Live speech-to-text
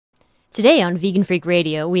Today on Vegan Freak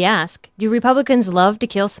Radio, we ask, do Republicans love to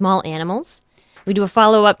kill small animals? We do a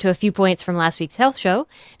follow-up to a few points from last week's health show,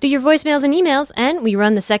 do your voicemails and emails, and we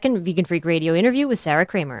run the second Vegan Freak Radio interview with Sarah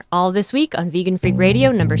Kramer. All this week on Vegan Freak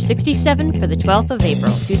Radio, number 67 for the 12th of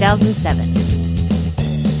April, 2007.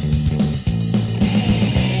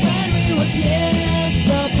 When we were kids,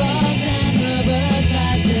 the bugs and the birds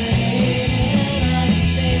fascinated us.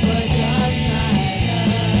 They were just like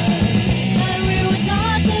us. And we were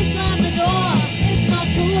taught to slam the door. It's not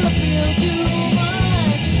cool to feel too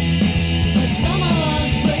much. But some of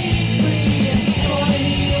us break free.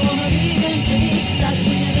 Boy, I'm a vegan freak. That's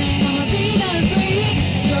when you think I'm a vegan freak.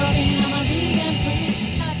 You're a vegan, I'm a vegan freak.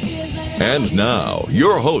 Happy as I And now,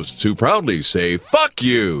 your hosts who proudly say fuck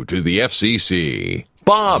you to the FCC,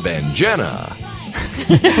 Bob and Jenna.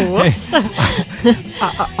 Whoops.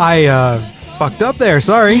 I fucked up there.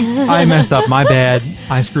 Sorry. I messed up. My bad.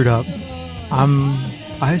 I screwed up.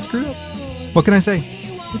 I screwed up. What can I say?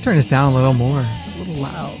 Let me turn this down a little more. It's a little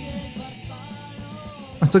loud.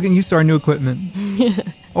 I'm still getting used to our new equipment.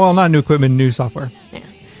 Well, not new equipment, new software. Yeah.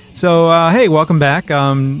 So, hey, welcome back.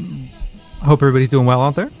 Hope everybody's doing well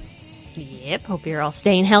out there. Yep, hope you're all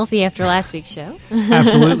staying healthy after last week's show.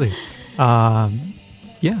 Absolutely.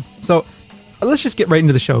 Yeah. So let's just get right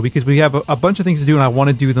into the show because we have a bunch of things to do and I want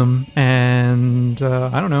to do them. And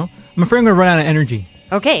I don't know. I'm afraid I'm going to run out of energy.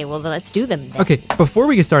 Okay, well, let's do them then. Okay. Before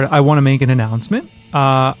we get started, I want to make an announcement.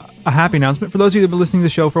 A happy announcement. For those of you that have been listening to the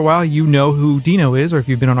show for a while, you know who Dino is, or if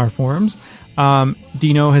you've been on our forums.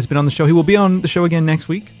 Dino has been on the show. He will be on the show again next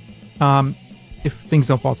week if things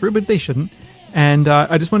don't fall through, but they shouldn't. And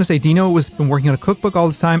I just want to say Dino has been working on a cookbook all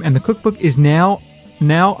this time, and the cookbook is now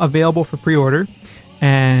available for pre-order.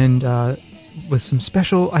 And with some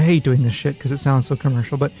special, I hate doing this shit because it sounds so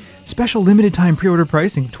commercial, but special limited time pre-order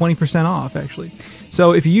pricing, 20% off actually.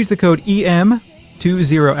 So if you use the code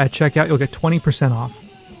EM20 at checkout, you'll get 20% off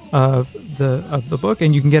of the book,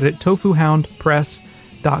 and you can get it at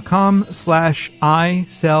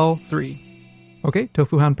tofuhoundpress.com/isell3. Okay,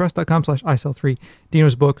 tofuhoundpress.com/isell3.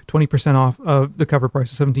 Dino's book, 20% off of the cover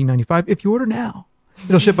price of $17.95 if you order now.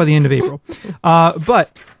 It'll ship by the end of April. But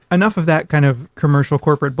enough of that kind of commercial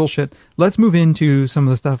corporate bullshit. Let's move into some of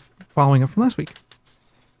the stuff following up from last week.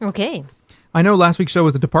 Okay. I know last week's show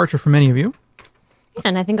was a departure for many of you.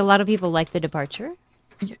 And I think a lot of people liked the departure.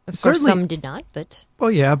 Of course, certainly. some did not, but...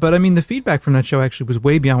 Well, yeah, but I mean, the feedback from that show actually was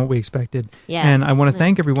way beyond what we expected. Yeah. And I want to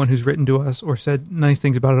thank everyone who's written to us or said nice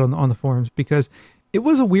things about it on the forums, because it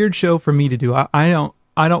was a weird show for me to do. I don't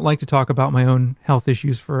like to talk about my own health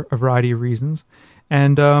issues for a variety of reasons.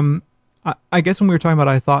 And I guess when we were talking about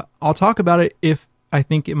it, I thought I'll talk about it if I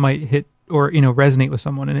think it might hit or resonate with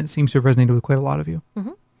someone, and it seems to have resonated with quite a lot of you.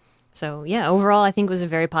 Mm-hmm. So, yeah, overall, I think it was a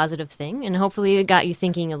very positive thing, and hopefully it got you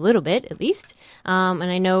thinking a little bit, at least. And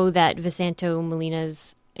I know that Visanto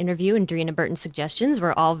Molina's interview and Drina Burton's suggestions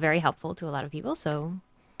were all very helpful to a lot of people, so...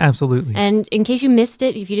 Absolutely. And in case you missed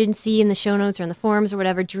it, if you didn't see in the show notes or in the forums or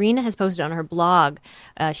whatever, Drina has posted on her blog.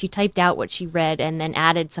 She typed out what she read and then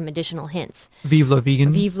added some additional hints. Vive la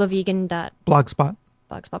Vegan. ViveLaVegan. Blogspot.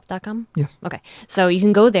 Blogspot.com? Yes. Okay. So you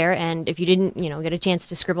can go there, and if you didn't, get a chance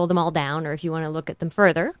to scribble them all down, or if you want to look at them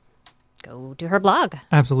further, go to her blog.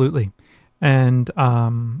 Absolutely. And,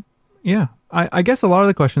 yeah, I guess a lot of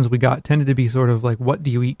the questions we got tended to be sort of like, what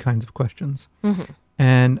do you eat kinds of questions. Mm-hmm.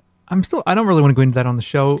 And I don't really want to go into that on the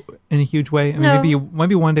show in a huge way. I mean, No.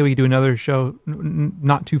 maybe one day we could do another show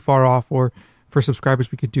not too far off, or for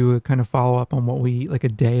subscribers, we could do a kind of follow up on what we eat, like a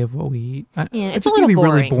day of what we eat. Yeah, It it's just a little be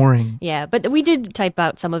boring. really boring. Yeah, but we did type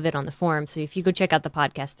out some of it on the forum, so if you go check out the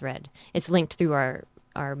podcast thread, it's linked through our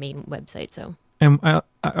main website, so... And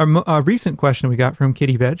a recent question we got from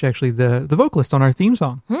Kitty Veg, actually the vocalist on our theme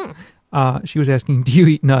song. She was asking, do you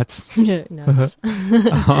eat nuts? Nuts.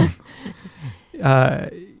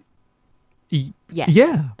 Yes.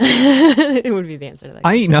 Yeah. It would be the answer to that.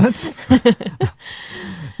 I eat nuts.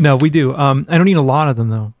 No, we do. I don't eat a lot of them,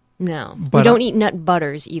 though. No. But we don't eat nut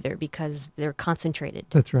butters either because they're concentrated.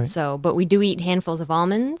 That's right. So, but we do eat handfuls of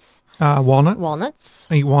almonds. Walnuts. Walnuts.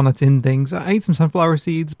 I eat walnuts in things. I eat some sunflower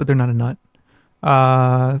seeds, but they're not a nut.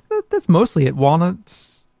 That's mostly it.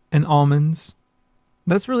 Walnuts and almonds.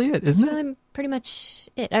 That's really it, isn't it? Really pretty much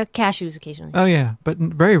it. Cashews occasionally. Oh, yeah. But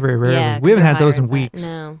very, very rarely. Yeah, We haven't 'cause had those they're in higher weeks. fat.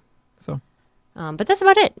 No. So. But that's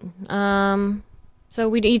about it. So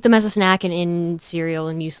we'd eat them as a snack and in cereal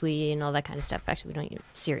and muesli and all that kind of stuff. Actually, we don't eat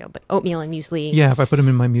cereal, but oatmeal and muesli. Yeah, if I put them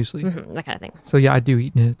in my muesli. That kind of thing. So, yeah, I do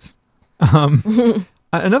eat nuts.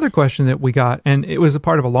 Another question that we got, and it was a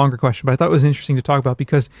part of a longer question, but I thought it was interesting to talk about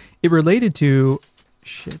because it related to...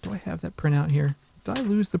 Shit, do I have that printout here? Did I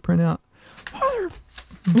lose the printout? Mother...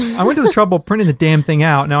 I went to the trouble of printing the damn thing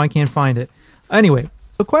out. Now I can't find it. Anyway,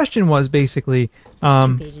 the question was basically... There's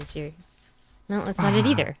 2 pages here. No, that's not it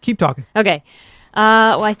either. Keep talking. Okay.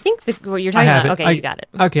 Well, I think what you're talking about... Okay, you got it.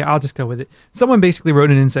 Okay, I'll just go with it. Someone basically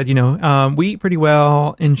wrote in and said, we eat pretty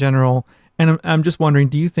well in general, and I'm just wondering,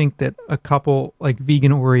 do you think that a couple like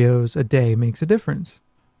vegan Oreos a day makes a difference?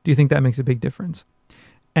 Do you think that makes a big difference?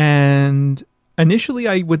 And initially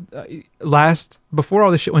I would, before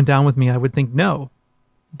all this shit went down with me, I would think no.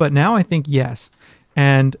 But now I think yes.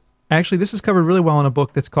 And actually, this is covered really well in a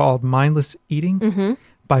book that's called Mindless Eating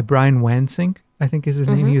by Brian Wansink, I think is his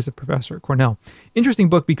name. He is a professor at Cornell. Interesting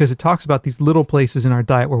book because it talks about these little places in our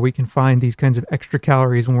diet where we can find these kinds of extra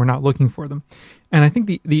calories when we're not looking for them. And I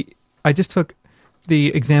think I just took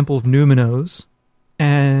the example of Numinos,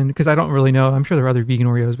 and because I don't really know, I'm sure there are other vegan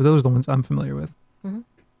Oreos, but those are the ones I'm familiar with.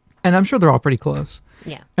 And I'm sure they're all pretty close.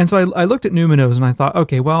 Yeah. And so I looked at Numinos and I thought,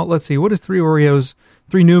 okay, well, let's see. What does 3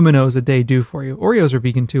 Numinos a day do for you? Oreos are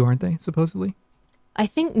vegan too, aren't they, supposedly? I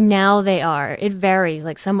think now they are. It varies.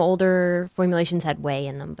 Like some older formulations had whey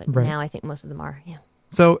in them, but now I think most of them are. Yeah.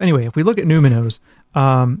 So anyway, if we look at Numinos,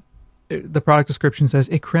 the product description says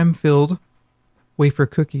a creme-filled wafer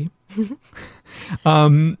cookie.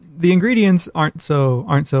 The ingredients aren't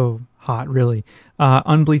so hot, really.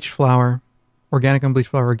 Unbleached flour, organic unbleached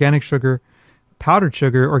flour, organic sugar, powdered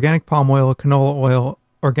sugar, organic palm oil, canola oil,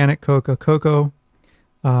 organic cocoa,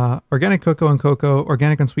 organic cocoa and cocoa,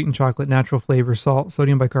 organic unsweetened chocolate, natural flavor, salt,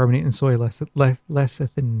 sodium bicarbonate, and soy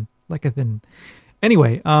lecithin.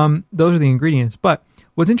 Anyway, those are the ingredients. But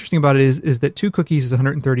what's interesting about it is that 2 cookies is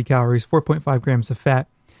 130 calories, 4.5 grams of fat,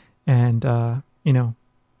 and 10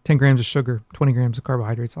 grams of sugar, 20 grams of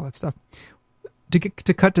carbohydrates, all that stuff.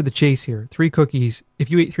 To cut to the chase here, 3 cookies, if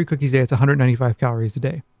you eat 3 cookies a day, it's 195 calories a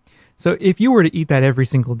day. So if you were to eat that every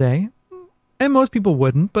single day, and most people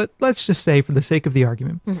wouldn't, but let's just say for the sake of the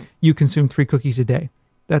argument, you consume 3 cookies a day.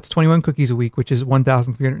 That's 21 cookies a week, which is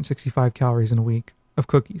 1,365 calories in a week of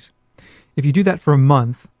cookies. If you do that for a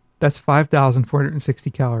month, that's 5,460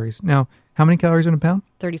 calories. Now, how many calories in a pound?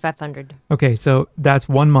 3,500. Okay, so that's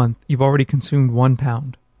 1 month. You've already consumed 1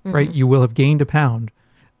 pound, right? You will have gained a pound.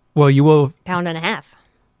 Well, you will have... Pound and a half.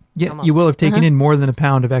 Yeah, almost. You will have taken in more than a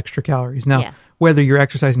pound of extra calories. Now, whether you're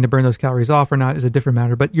exercising to burn those calories off or not is a different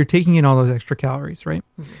matter, but you're taking in all those extra calories, right?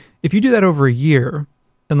 If you do that over a year,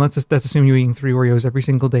 and let's assume you're eating 3 Oreos every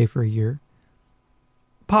single day for a year,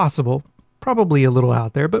 possible, probably a little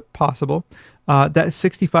out there, but possible, that's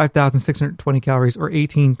 65,620 calories or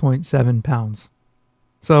 18.7 pounds.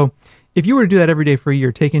 So if you were to do that every day for a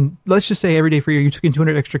year, let's just say every day for a year, you took in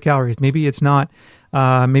 200 extra calories. Maybe it's not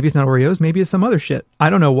Oreos, maybe it's some other shit. I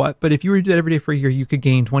don't know what, but if you were to do that every day for a year, you could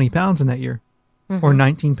gain 20 pounds in that year or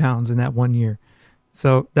 19 pounds in that 1 year.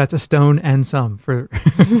 So that's a stone and some for,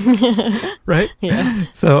 right? Yeah.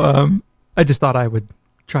 So I just thought I would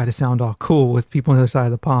try to sound all cool with people on the other side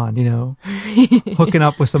of the pond, hooking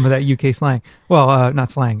up with some of that UK slang. Well,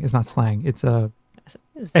 not slang. It's not slang. It's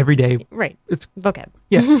everyday. Right. It's vocab.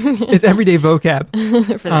 Yeah. It's everyday vocab.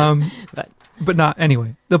 For them. But not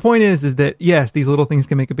anyway. The point is that yes, these little things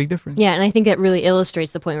can make a big difference. Yeah, and I think that really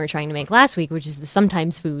illustrates the point we were trying to make last week, which is that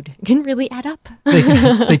sometimes food can really add up.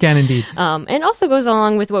 They can indeed. And also goes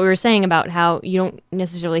along with what we were saying about how you don't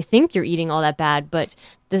necessarily think you're eating all that bad, but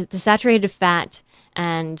the saturated fat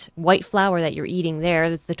and white flour that you're eating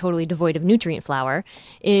there, that's the totally devoid of nutrient flour,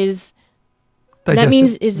 is... Digested. That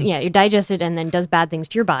means you're digested and then does bad things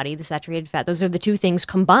to your body, the saturated fat. Those are the 2 things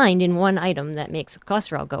combined in one item that makes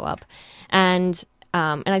cholesterol go up. And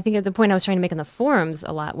I think at the point I was trying to make on the forums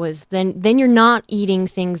a lot was then you're not eating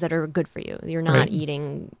things that are good for you. You're not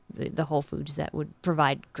eating the whole foods that would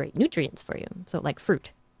provide great nutrients for you. So like fruit.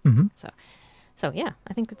 So yeah,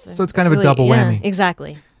 I think it's kind of really, a double whammy.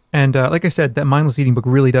 Exactly. And like I said, that mindless eating book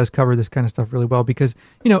really does cover this kind of stuff really well because,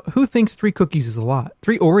 who thinks 3 cookies is a lot?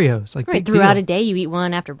 3 Oreos, like big throughout deal. A day, you eat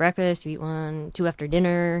 1 after breakfast, you eat 2 after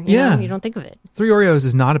dinner. You don't think of it. 3 Oreos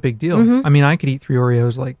is not a big deal. I mean, I could eat 3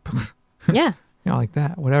 Oreos like, like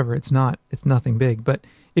that, whatever. It's nothing big. But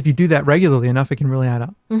if you do that regularly enough, it can really add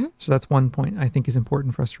up. So that's one point I think is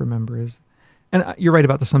important for us to remember and you're right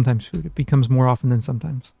about the sometimes food. It becomes more often than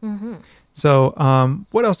sometimes. So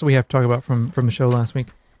what else do we have to talk about from the show last week?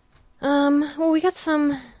 Well, we got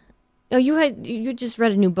some. Oh, you just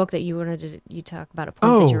read a new book that you wanted to talk about a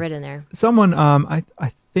point that you read in there. Someone, I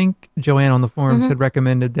think Joanne on the forums had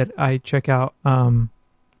recommended that I check out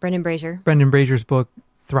Brendan Brazier. Brendan Brazier's book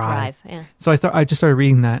Thrive. Yeah. So I just started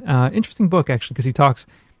reading that. Interesting book actually because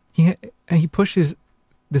he pushes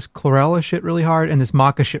this chlorella shit really hard and this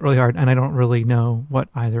maca shit really hard, and I don't really know what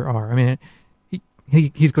either are. I mean,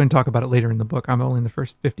 he's going to talk about it later in the book. I'm only in the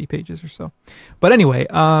first 50 pages or so. But anyway,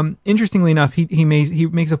 interestingly enough, he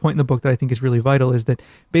makes a point in the book that I think is really vital, is that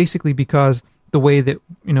basically because the way that,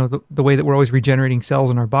 the way that we're always regenerating cells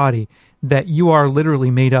in our body, that you are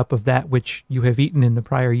literally made up of that which you have eaten in the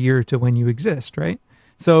prior year to when you exist, right?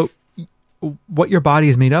 So what your body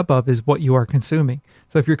is made up of is what you are consuming.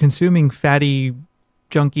 So if you're consuming fatty,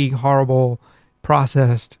 junky, horrible,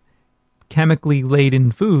 processed, chemically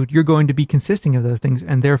laden food, you're going to be consisting of those things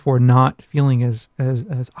and therefore not feeling as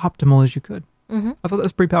optimal as you could. Mm-hmm. I thought that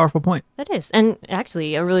was a pretty powerful point. That is. And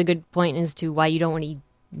actually, a really good point as to why you don't want to eat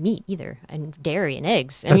meat either, and dairy and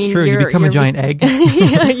eggs. That's true. You become a giant egg.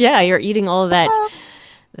 Yeah, you're eating all of that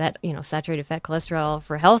saturated fat, cholesterol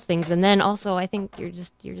for health things, and then also I think you're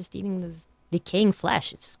just eating this decaying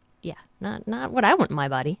flesh. It's not what I want in my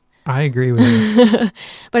body. I agree with you.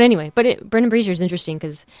 But anyway, Brendan Brazier is interesting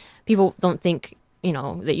because people don't think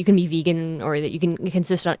that you can be vegan or that you can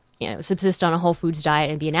subsist on a whole foods diet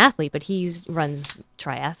and be an athlete. But he runs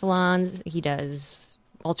triathlons. He does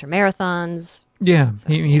ultra marathons. Yeah, so,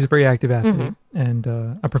 he's a very active athlete and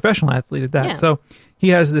a professional athlete at that. Yeah. So he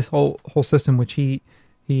has this whole system which he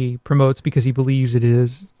promotes because he believes it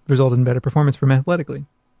is resulted in better performance for him athletically.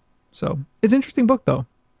 So it's an interesting book, though.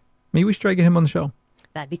 Maybe we should try to get him on the show.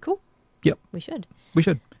 That'd be cool. Yep. We should.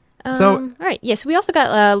 So, all right. Yes, we also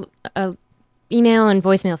got email and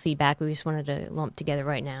voicemail feedback we just wanted to lump together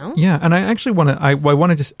right now. Yeah, and I actually want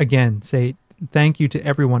to just, again, say thank you to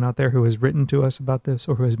everyone out there who has written to us about this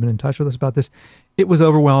or who has been in touch with us about this. It was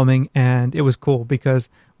overwhelming, and it was cool because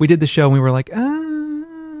we did the show and we were like,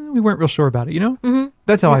 we weren't real sure about it, Mm-hmm.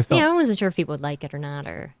 That's how I felt. Yeah, I wasn't sure if people would like it or not.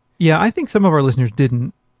 Yeah, I think some of our listeners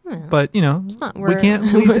didn't. But, we can't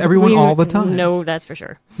please everyone all the time. No, that's for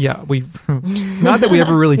sure. Yeah, not that we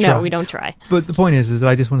ever really try. No, we don't try. But the point is that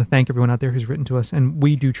I just want to thank everyone out there who's written to us, and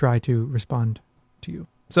we do try to respond to you.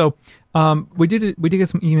 So we did get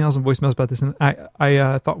some emails and voicemails about this, and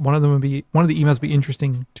I thought one of the emails would be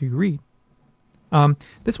interesting to read.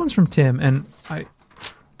 This one's from Tim, and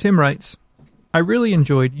Tim writes, I really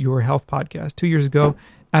enjoyed your health podcast 2 years ago.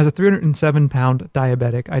 As a 307-pound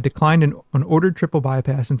diabetic, I declined an ordered triple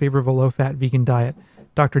bypass in favor of a low-fat vegan diet,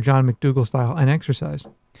 Dr. John McDougall style, and exercise.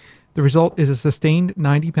 The result is a sustained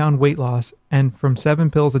 90-pound weight loss and from 7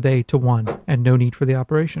 pills a day to 1, and no need for the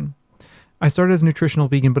operation. I started as a nutritional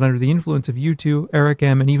vegan, but under the influence of you two, Eric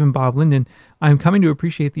M., and even Bob Linden, I am coming to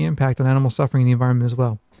appreciate the impact on animal suffering in the environment as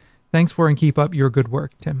well. Thanks for and keep up your good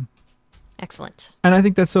work, Tim. Excellent. And I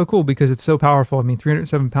think that's so cool because it's so powerful. I mean,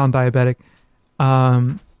 307-pound diabetic,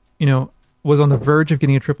 was on the verge of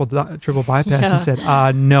getting a triple bypass and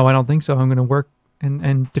said, no, I don't think so. I'm going to work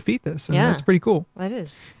and defeat this. And that's pretty cool. That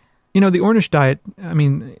is. The Ornish diet, I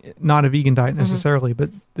mean, not a vegan diet necessarily, but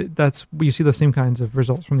you see those same kinds of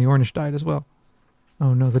results from the Ornish diet as well.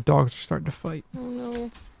 Oh no, the dogs are starting to fight. Oh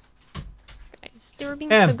no. Guys, they were being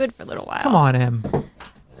so good for a little while. Come on, Em.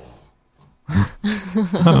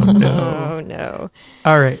 Oh no. Oh no.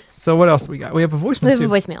 All right. So what else do we got? We have a voicemail. We have too. a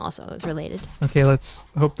voicemail also. It's related. Okay, let's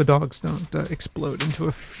hope the dogs don't explode into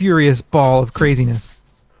a furious ball of craziness.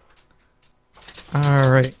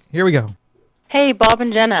 All right, here we go. Hey, Bob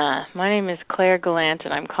and Jenna. My name is Claire Gallant,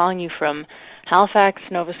 and I'm calling you from Halifax,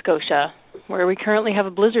 Nova Scotia, where we currently have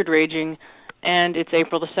a blizzard raging, and it's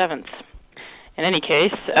April the 7th. In any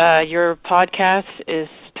case, your podcast is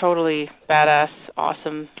totally badass,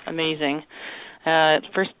 awesome, amazing.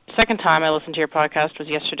 Second time I listened to your podcast was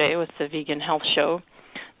yesterday with the Vegan Health Show.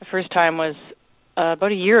 The first time was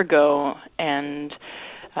about a year ago, and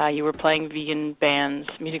you were playing vegan bands,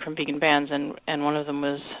 music from vegan bands, and one of them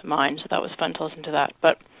was mine, so that was fun to listen to that.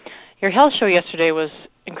 But your health show yesterday was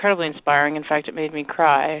incredibly inspiring. In fact, it made me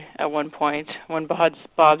cry at one point when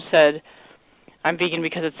Bob said, I'm vegan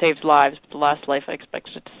because it saves lives, but the last life I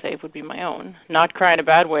expected it to save would be my own. Not cry in a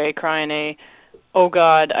bad way, cry in a, oh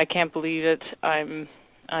God, I can't believe it. I'm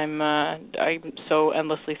so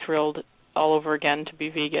endlessly thrilled all over again to be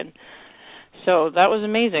vegan. So that was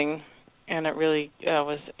amazing, and it really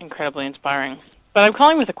was incredibly inspiring. But I'm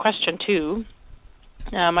calling with a question, too.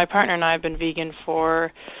 My partner and I have been vegan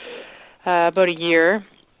for about a year,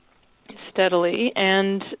 steadily,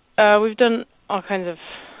 and we've done all kinds of,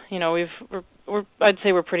 I'd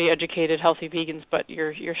say we're pretty educated, healthy vegans, but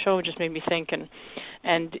your show just made me think,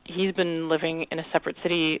 and he's been living in a separate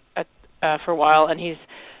city for a while, and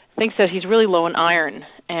thinks that he's really low in iron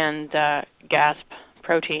and GASP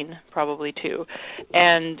protein, probably too.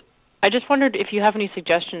 And I just wondered if you have any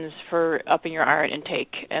suggestions for upping your iron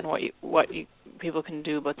intake and what people can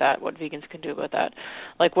do about that, what vegans can do about that.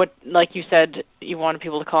 Like you said, you wanted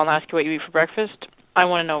people to call and ask you what you eat for breakfast. I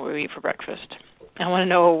want to know what you eat for breakfast. I want to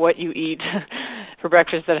know what you eat for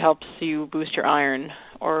breakfast that helps you boost your iron,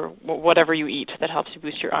 or whatever you eat that helps you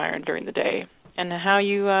boost your iron during the day, and how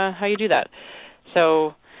you do that.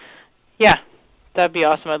 So, yeah, that'd be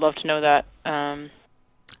awesome. I'd love to know that.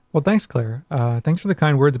 Well, thanks, Claire. Thanks for the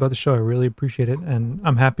kind words about the show. I really appreciate it, and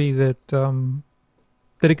I'm happy that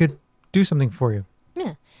that it could do something for you.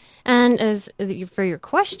 Yeah. And as for your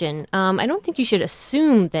question, I don't think you should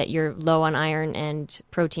assume that you're low on iron and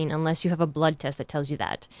protein unless you have a blood test that tells you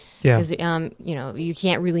that. Yeah. Because, you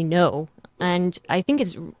can't really know. And I think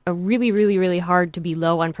it's really, really, really hard to be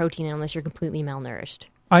low on protein unless you're completely malnourished.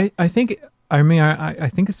 I think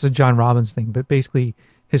it's a John Robbins thing, but basically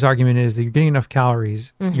his argument is that you're getting enough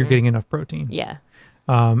calories, you're getting enough protein. Yeah.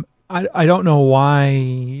 I don't know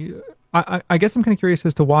why. I guess I'm kind of curious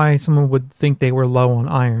as to why someone would think they were low on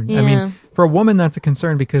iron. Yeah. I mean, for a woman, that's a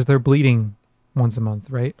concern because they're bleeding once a month,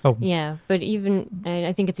 right? Oh, Yeah, but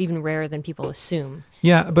I think it's even rarer than people assume.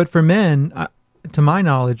 yeah. But for men, to my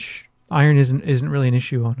knowledge, iron isn't really an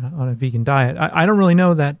issue on a vegan diet. I don't really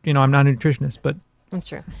know that. I'm not a nutritionist, but That's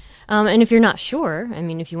true. And if you're not sure, I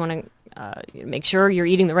mean, if you want to make sure you're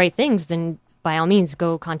eating the right things, then by all means,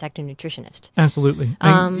 go contact a nutritionist. absolutely,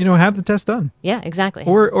 and, have the test done. Yeah, exactly.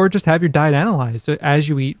 Or just have your diet analyzed as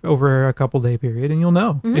you eat over a couple day period, and you'll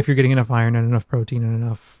know if you're getting enough iron and enough protein and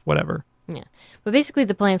enough whatever. Yeah. But basically,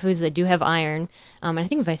 the plant foods that do have iron, and I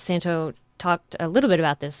think Vice Santo talked a little bit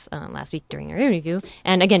about this last week during our interview.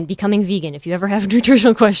 And again, becoming vegan. If you ever have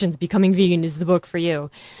nutritional questions, becoming vegan is the book for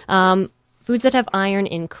you. Foods that have iron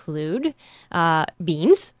include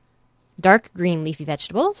beans, dark green leafy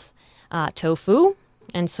vegetables, tofu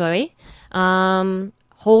and soy,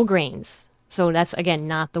 whole grains. So that's, again,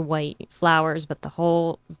 not the white flours, but the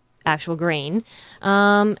whole actual grain.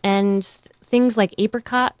 And things like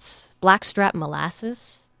apricots, blackstrap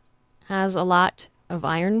molasses has a lot of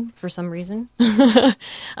iron for some reason.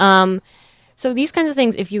 So these kinds of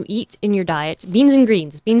things, if you eat in your diet, beans and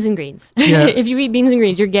greens. Yeah. If you eat beans and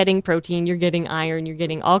greens, you're getting protein, you're getting iron, you're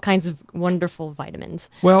getting all kinds of wonderful vitamins.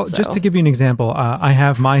 Well, So- just to give you an example, I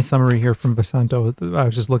have my summary here from Vasanto I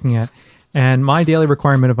was just looking at, and my daily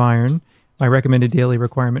requirement of iron, my recommended daily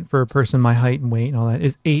requirement for a person my height and weight and all that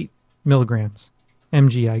is 8 milligrams,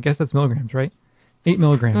 mg. I guess that's milligrams, right? 8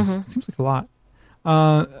 milligrams. Seems like a lot.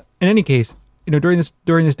 In any case, during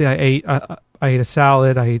this day, I ate a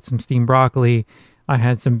salad. I ate some steamed broccoli. I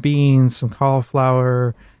had some beans, some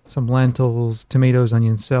cauliflower, some lentils, tomatoes,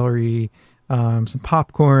 onions, celery, some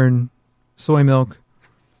popcorn, soy milk,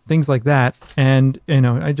 things like that. And,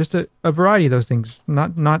 I just a variety of those things,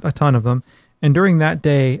 not a ton of them. And during that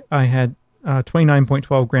day, I had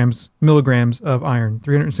 29.12 milligrams of iron,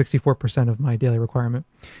 364% of my daily requirement.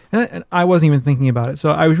 And I wasn't even thinking about it.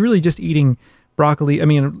 So I was really just eating broccoli. I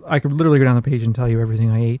mean, I could literally go down the page and tell you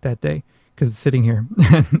everything I ate that day because it's sitting here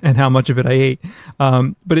and how much of it I ate.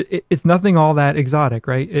 But it's nothing all that exotic,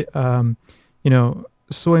 right?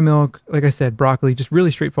 Soy milk, like I said, broccoli, just really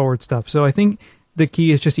straightforward stuff. So I think the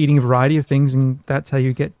key is just eating a variety of things, and that's how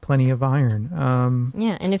you get plenty of iron.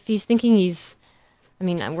 Yeah, and if he's thinking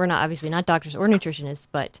we're not obviously not doctors or nutritionists,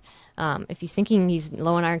 but if he's thinking he's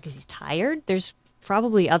low on iron because he's tired, there's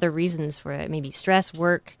probably other reasons for it. Maybe stress,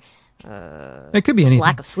 work, it could be anything.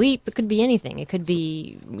 lack of sleep. It could be anything. It could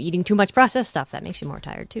be eating too much processed stuff that makes you more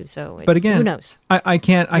tired too. So, but again, who knows? I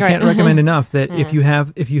can't Right. recommend enough that if you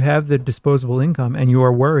have the disposable income and you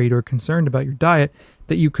are worried or concerned about your diet,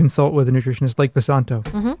 that you consult with a nutritionist like Vasanto.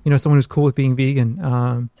 Someone who's cool with being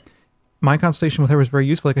vegan. My consultation with her was very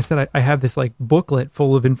useful. Like I said, I have this booklet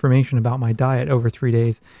full of information about my diet over 3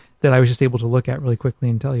 days that I was just able to look at really quickly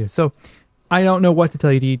and tell you. So I don't know what to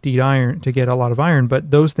tell you to eat iron, to get a lot of iron,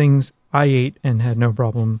 but those things I ate and had no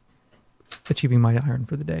problem achieving my iron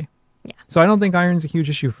for the day. Yeah. So I don't think iron's a huge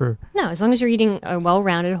issue for... No, as long as you're eating a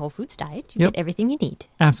well-rounded whole foods diet, you Yep. get everything you need.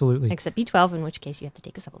 Absolutely. Except B12, in which case you have to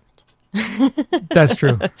take a supplement. That's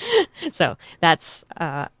true. So that's,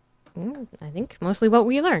 I think, mostly what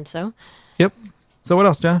we learned. So Yep. So what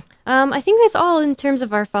else, Jenna? I think that's all in terms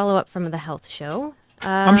of our follow-up from the health show.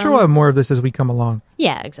 I'm sure we'll have more of this as we come along.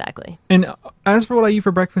 Yeah, exactly. And as for what I eat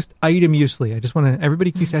for breakfast, I eat a muesli. I just want to...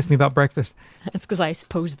 Everybody keeps asking me about breakfast. That's because I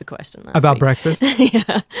posed the question last About week. breakfast?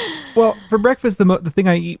 Yeah. Well, for breakfast, the thing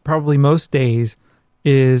I eat probably most days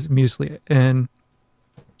is muesli. And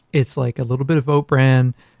it's like a little bit of oat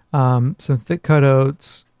bran, some thick cut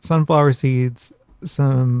oats, sunflower seeds,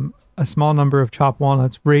 a small number of chopped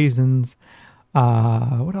walnuts, raisins.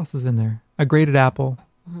 What else is in there? A grated apple.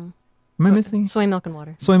 Am I missing? Soy milk and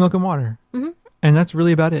water. Soy milk and water. And that's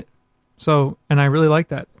really about it. So, and I really like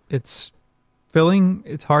that. It's filling,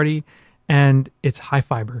 it's hearty, and it's high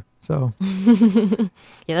fiber. So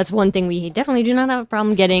Yeah, that's one thing we definitely do not have a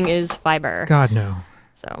problem getting is fiber. God no.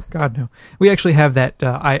 So God no. We actually have that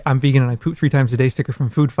I'm vegan and I poop 3 times a day sticker from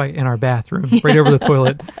Food Fight in our bathroom, right over the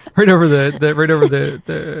toilet, right over the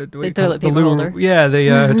toilet paper holder. Yeah,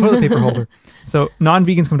 the toilet paper holder. So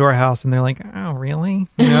non-vegans come to our house and they're like, "Oh, really?"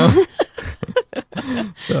 You know.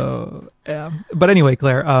 So, yeah. But anyway,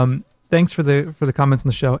 Claire, thanks for the comments on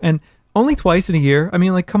the show. And only twice in a year. I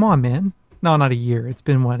mean, like, come on, man. No, not a year. It's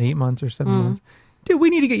been what, 8 months or 7 months. Dude, we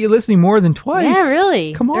need to get you listening more than twice. yeah,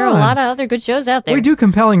 really. Come on. There are a lot of other good shows out there. We do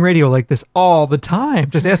compelling radio like this all the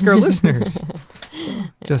time. Just ask our listeners.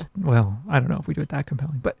 So, well, I don't know if we do it that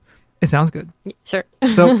compelling, but it sounds good. Sure.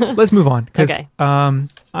 So let's move on because, Okay.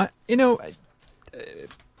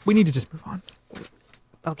 we need to just move on.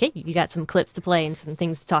 Okay, you got some clips to play and some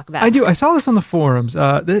things to talk about. I do. I saw this on the forums.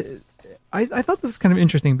 I thought this is kind of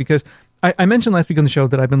interesting because I mentioned last week on the show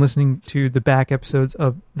that I've been listening to the back episodes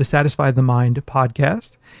of the Satisfy the Mind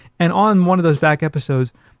podcast. And on one of those back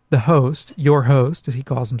episodes, the host, your host, as he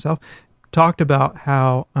calls himself, talked about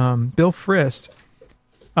how Bill Frist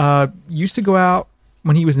used to go out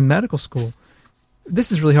when he was in medical school.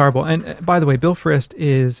 This is really horrible. And by the way, Bill Frist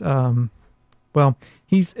is,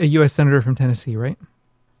 he's a U.S. Senator from Tennessee, right?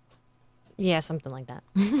 Yeah, something like that.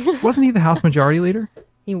 Wasn't he the House Majority Leader?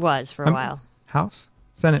 He was for a while. House?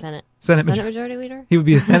 Senate Senate Majority. Majority Leader? He would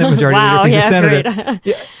be a Senate Majority Wow, Leader if he's yeah, a senator. great.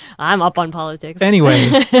 Yeah. I'm up on politics.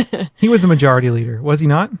 Anyway, he was a majority leader, was he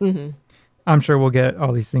not? Mm-hmm. I'm sure we'll get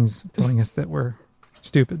all these things telling us that we're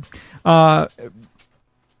stupid. I'm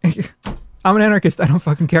an anarchist. I don't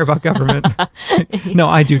fucking care about government. No,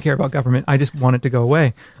 I do care about government. I just want it to go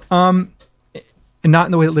away. And not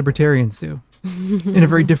in the way that libertarians do. In a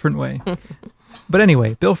very different way. But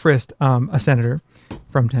anyway, Bill Frist, a senator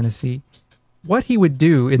from Tennessee, what he would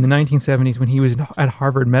do in the 1970s when he was at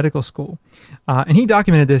Harvard Medical School. And he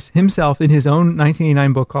documented this himself in his own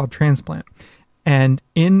 1989 book called Transplant. And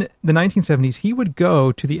in the 1970s, he would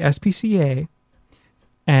go to the SPCA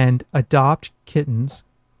and adopt kittens,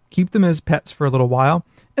 keep them as pets for a little while,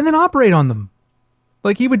 and then operate on them.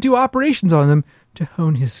 Like he would do operations on them to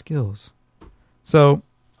hone his skills. So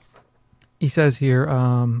he says here,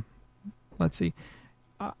 let's see.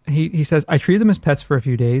 He says, I treated them as pets for a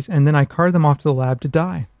few days, and then I carted them off to the lab to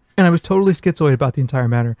die. And I was totally schizoid about the entire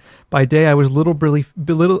matter. By day, I was little Billy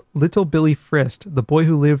Frist, the boy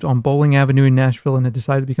who lived on Bowling Avenue in Nashville and had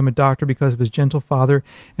decided to become a doctor because of his gentle father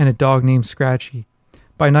and a dog named Scratchy.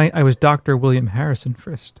 By night, I was Dr. William Harrison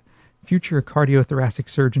Frist, future cardiothoracic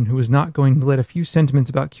surgeon who was not going to let a few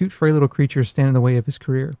sentiments about cute, furry little creatures stand in the way of his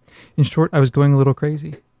career. In short, I was going a little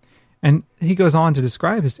crazy. And he goes on to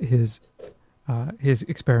describe his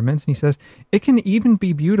experiments, and he says, it can even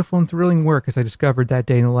be beautiful and thrilling work, as I discovered that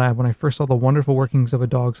day in the lab when I first saw the wonderful workings of a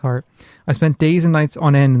dog's heart. I spent days and nights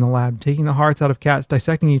on end in the lab, taking the hearts out of cats,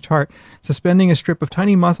 dissecting each heart, suspending a strip of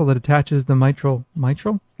tiny muscle that attaches the mitral,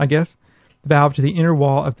 I guess, valve to the inner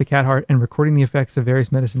wall of the cat heart, and recording the effects of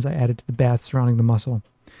various medicines I added to the bath surrounding the muscle.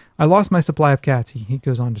 I lost my supply of cats, he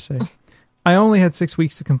goes on to say. I only had 6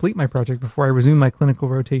 weeks to complete my project before I resumed my clinical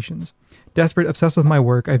rotations. Desperate, obsessed with my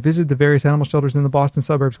work, I visited the various animal shelters in the Boston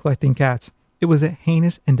suburbs collecting cats. It was a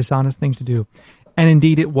heinous and dishonest thing to do. And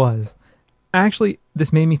indeed it was. Actually,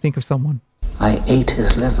 this made me think of someone. I ate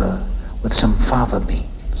his liver with some fava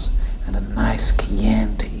beans and a nice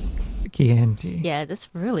Chianti. Chianti. Yeah, that's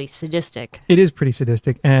really sadistic. It is pretty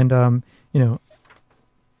sadistic, and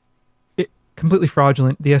it completely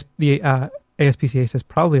fraudulent. The ASPCA says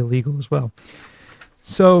probably illegal as well.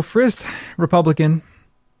 So Frist, Republican.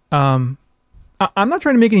 I'm not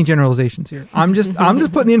trying to make any generalizations here. I'm just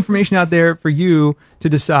putting the information out there for you to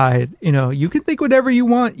decide. You can think whatever you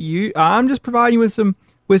want. I'm just providing you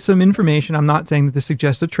with some information. I'm not saying that this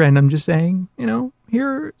suggests a trend. I'm just saying, here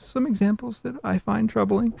are some examples that I find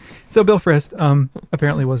troubling. So Bill Frist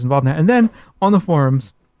apparently was involved in that. And then on the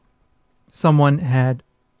forums, someone had,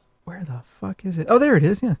 where the fuck is it? Oh, there it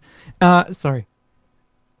is. Yeah. Sorry.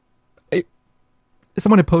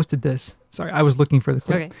 Someone had posted this. Sorry, I was looking for the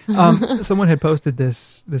clip. Okay. Someone had posted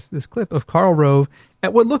this clip of Karl Rove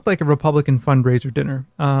at what looked like a Republican fundraiser dinner.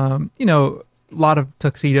 A lot of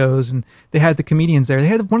tuxedos, and they had the comedians there. They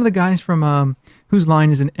had one of the guys from Whose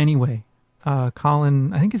Line Is It Anyway?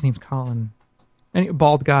 Colin, I think his name's Colin.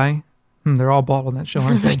 Bald guy. They're all bald on that show,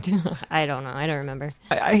 aren't they? I don't know. I don't remember.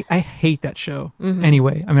 I hate that show. Mm-hmm.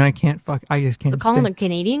 Anyway, I mean, I just can't. Colin, the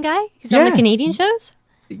Canadian guy? He's on the Canadian shows?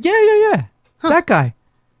 Yeah. Huh. That guy.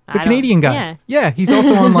 The Canadian guy. Yeah, he's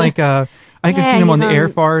also on I think I've seen him on the Air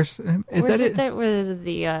Farce. Is that it? Where is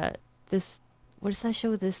it? What is that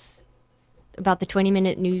show? about the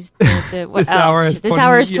 20-minute news. This hour is 20,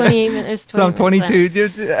 hour is 28 minutes. So 22.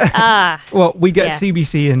 Well, we get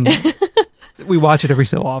CBC and we watch it every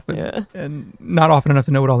so often, and not often enough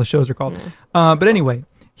to know what all the shows are called. But anyway,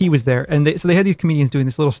 he was there, and so they had these comedians doing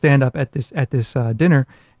this little stand up at this dinner,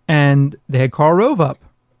 and they had Karl Rove up,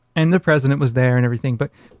 and the president was there and everything.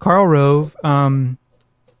 But Karl Rove,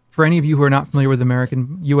 for any of you who are not familiar with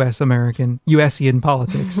U.S.ian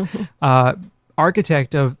politics,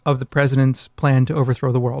 architect of the president's plan to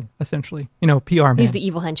overthrow the world, essentially. PR man. He's the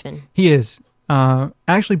evil henchman. He is.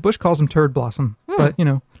 Actually, Bush calls him Turd Blossom, but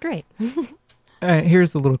Great.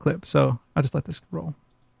 Here's the little clip, so I'll just let this roll.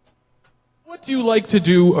 What do you like to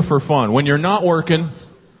do for fun when you're not working?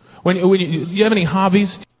 Do you have any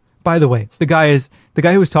hobbies? By the way, the guy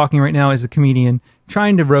who was talking right now is a comedian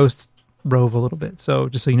trying to roast Rove a little bit. So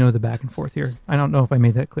just so you know the back and forth here. I don't know if I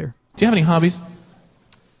made that clear. Do you have any hobbies?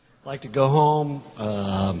 Like to go home,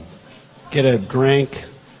 get a drink,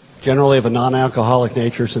 generally of a non-alcoholic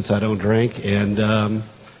nature since I don't drink, and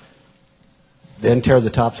then tear the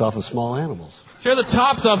tops off of small animals. Tear the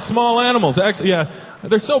tops off small animals. Actually, yeah,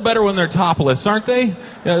 they're so better when they're topless, aren't they?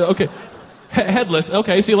 Yeah, okay. Headless.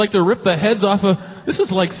 Okay, so you like to rip the heads off of... This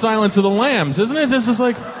is like Silence of the Lambs, isn't it? This is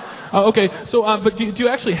like... okay, so, but do you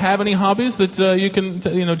actually have any hobbies that you can... do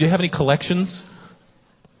you have any collections?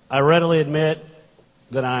 I readily admit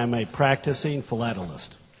that I'm a practicing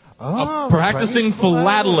philatelist. A practicing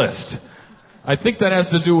philatelist. I think that has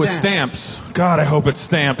to do with stamps. God, I hope it's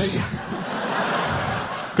stamps.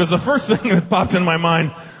 Because the first thing that popped in my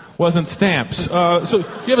mind wasn't stamps. So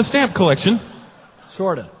you have a stamp collection?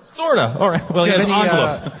 Sorta. Sorta. All right. Well, he has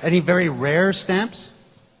envelopes. Any very rare stamps?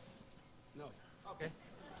 No. Okay.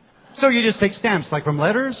 So you just take stamps, like from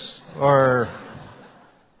letters, or...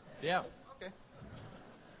 Yeah. Okay.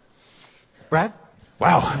 Brad?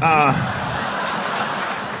 Wow.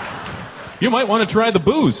 You might want to try the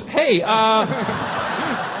booze. Hey,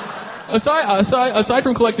 aside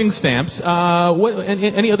from collecting stamps,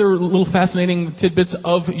 any other little fascinating tidbits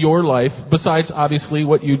of your life, besides obviously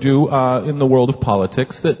what you do in the world of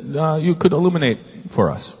politics, that you could illuminate for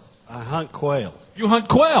us? I hunt quail. You hunt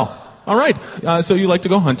quail. All right. So you like to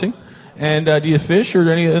go hunting, and do you fish or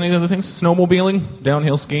any other things? Snowmobiling,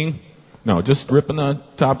 downhill skiing? No, just ripping the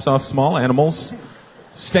tops off small animals.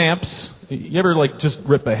 Stamps. You ever just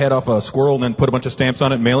rip a head off a squirrel and then put a bunch of stamps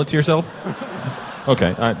on it and mail it to yourself?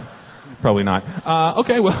 Okay. Probably not.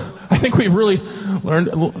 Okay, well, I think we've really learned.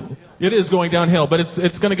 It is going downhill, but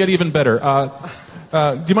it's going to get even better.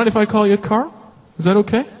 Do you mind if I call you Carl? Is that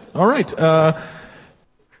okay? All right.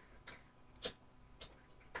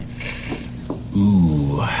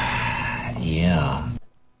 Ooh, yeah.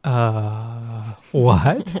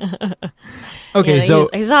 What? Okay, so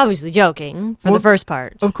he was obviously joking for the first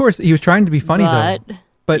part. Of course, he was trying to be funny though.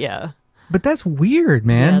 But yeah. But that's weird,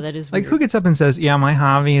 man. Yeah, that is weird. Who gets up and says, "Yeah, my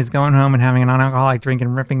hobby is going home and having a non-alcoholic drink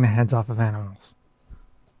and ripping the heads off of animals"?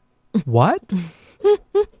 What?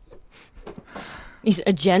 He's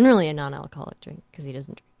generally a non-alcoholic drink because he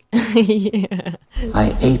doesn't drink. Yeah.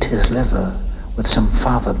 I ate his liver with some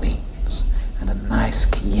fava beans and a nice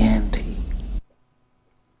Chianti.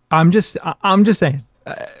 I'm just saying.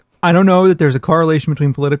 I don't know that there's a correlation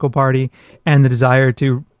between political party and the desire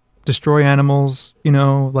to destroy animals,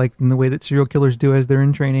 like in the way that serial killers do as they're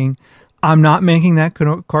in training. I'm not making that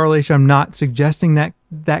correlation. I'm not suggesting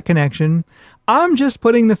that connection. I'm just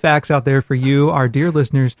putting the facts out there for you, our dear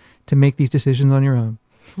listeners, to make these decisions on your own.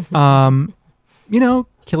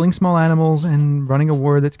 Killing small animals and running a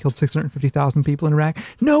war that's killed 650,000 people in Iraq.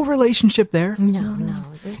 No relationship there. No.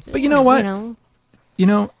 But you know what?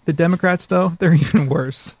 The Democrats, though, they're even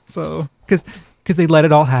worse. So, because they let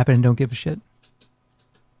it all happen and don't give a shit.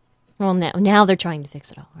 Well, now they're trying to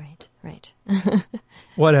fix it all. Right.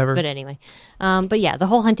 Whatever. But anyway. But yeah, the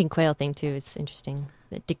whole hunting quail thing, too, it's interesting.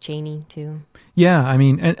 Dick Cheney, too. Yeah, I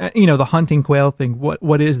mean, and the hunting quail thing,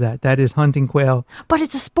 what is that? That is hunting quail. But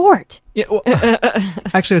it's a sport. Yeah, well,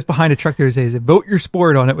 actually, I was behind a truck there today. It said, "Vote your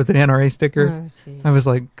sport" on it with an NRA sticker. Oh, I was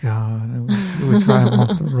like, God, I would drive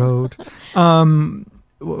off the road.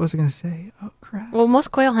 What was I going to say? Oh, crap. Well,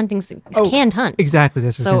 most quail hunting's canned hunt. Exactly.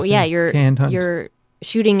 That's what I was So, yeah, canned hunt. you're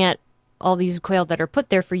shooting at all these quail that are put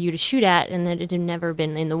there for you to shoot at, and that it had never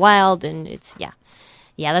been in the wild, and it's, yeah,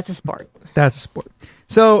 that's a sport. That's a sport.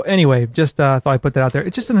 So anyway, just thought I'd put that out there.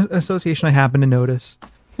 It's just an association I happened to notice.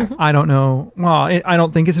 I don't know. Well, I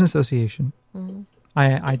don't think it's an association. Mm-hmm.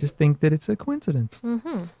 I just think that it's a coincidence.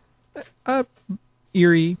 Mm-hmm. A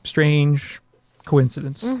eerie, strange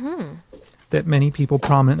coincidence that many people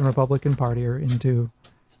prominent in the Republican Party are into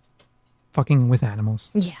fucking with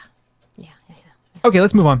animals. Yeah. Okay,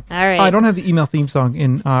 let's move on. All right. I don't have the email theme song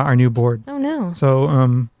in our new board. Oh, no. So,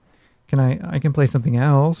 can I can play something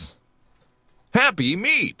else? Happy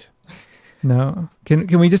meat. No.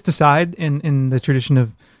 Can we just decide in the tradition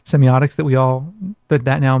of semiotics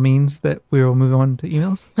that now means that we will move on to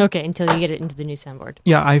emails? Okay, until you get it into the new soundboard.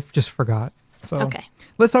 Yeah, I just forgot. So Okay.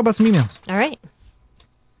 let's talk about some emails. All right.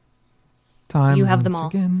 Time. You have them once all.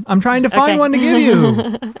 Again. I'm trying to find Okay. one to give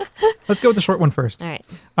you. Let's go with the short one first. All right.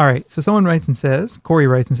 All right. So someone writes and says, Corey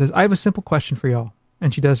writes and says, I have a simple question for y'all.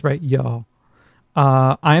 And she does write y'all.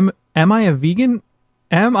 Am I a vegan?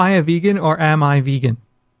 Am I a vegan or am I vegan?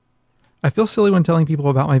 I feel silly when telling people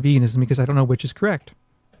about my veganism because I don't know which is correct.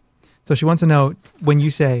 So she wants to know, when you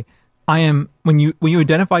say when you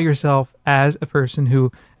identify yourself as a person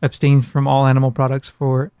who abstains from all animal products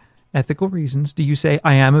for ethical reasons, do you say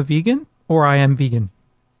I am a vegan or I am vegan?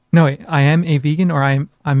 No, wait, I am a vegan or I'm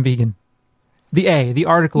vegan. The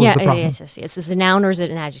article is the problem. Yes. Is this a noun or is it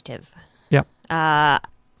an adjective? Yeah. I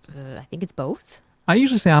think it's both. I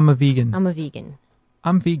usually say I'm a vegan. I'm a vegan.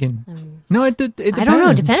 I'm vegan. No, it depends. I don't know.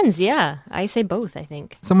 It depends. Yeah. I say both, I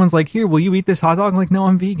think. Someone's like, here, will you eat this hot dog? I'm like, no,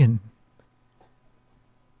 I'm vegan.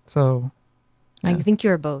 So. I think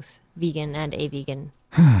you're both vegan and a vegan.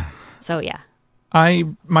 So, yeah.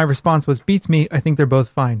 My response was, beats me. I think they're both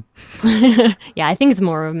fine. Yeah, I think it's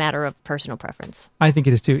more of a matter of personal preference. I think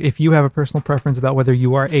it is too. If you have a personal preference about whether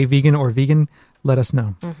you are a vegan or vegan, let us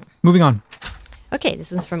know. Mm-hmm. Moving on. Okay,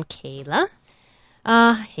 this one's from Kayla.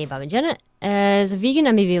 Hey, Bob and Jenna. As a vegan,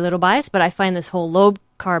 I may be a little biased, but I find this whole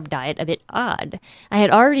low-carb diet a bit odd. I had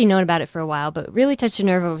already known about it for a while, but really touched a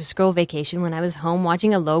nerve over scroll vacation when I was home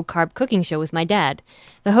watching a low-carb cooking show with my dad.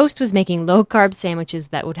 The host was making low-carb sandwiches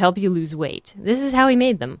that would help you lose weight. This is how he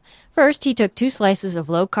made them. First, he took 2 slices of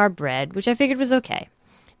low-carb bread, which I figured was okay.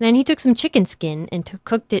 Then he took some chicken skin and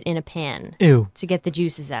cooked it in a pan. Ew. To get the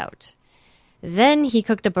juices out. Then he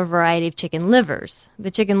cooked up a variety of chicken livers.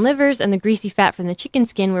 The chicken livers and the greasy fat from the chicken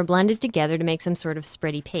skin were blended together to make some sort of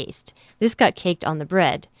spready paste. This got caked on the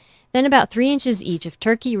bread. Then about 3 inches each of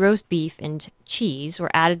turkey, roast beef, and cheese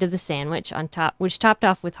were added to the sandwich on top, which topped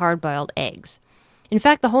off with hard-boiled eggs. In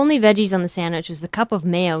fact, the only veggies on the sandwich was the cup of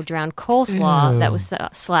mayo drowned coleslaw that was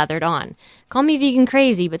slathered on. Call me vegan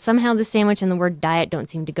crazy, but somehow the sandwich and the word diet don't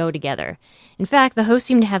seem to go together. In fact, the host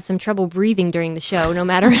seemed to have some trouble breathing during the show, no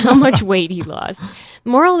matter how much weight he lost.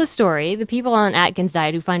 Moral of the story, the people on Atkins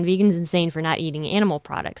diet who find vegans insane for not eating animal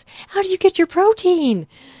products. How do you get your protein?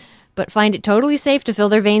 But find it totally safe to fill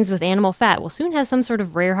their veins with animal fat will soon have some sort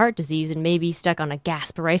of rare heart disease and may be stuck on a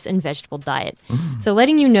gasp rice and vegetable diet. So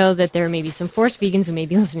letting you know that there may be some forced vegans who may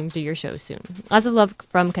be listening to your show soon. Lots of love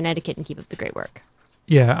from Connecticut and keep up the great work.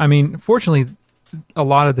 Yeah, I mean, fortunately, a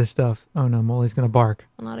lot of this stuff. Oh no, Molly's gonna bark.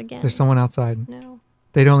 Not again. There's someone outside. No.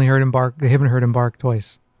 They'd only heard him bark. They haven't heard him bark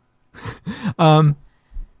twice. Anyway,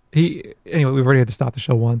 we've already had to stop the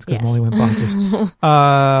show once because Yes. Molly went bonkers.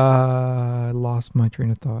 I lost my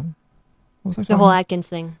train of thought. What was I The talking whole about? Atkins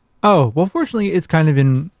thing. Oh, well, fortunately, it's kind of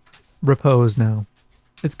in repose now.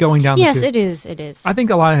 It's going down. Yes, the tube. it is. It is. I think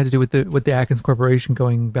a lot had to do with the Atkins Corporation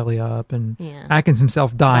going belly up and Yeah. Atkins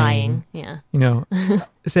himself dying. Yeah. You know,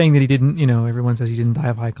 saying that he didn't. You know, everyone says he didn't die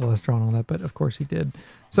of high cholesterol and all that, but of course he did.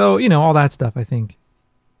 So you know, all that stuff I think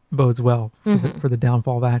bodes well for the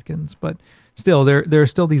downfall of Atkins. But still, there are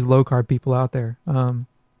still these low carb people out there.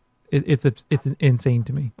 It's insane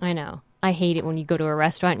to me. I know. I hate it when you go to a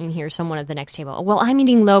restaurant and you hear someone at the next table. Well, I'm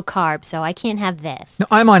eating low carb, so I can't have this. No,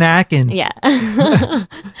 I'm on Atkins. Yeah.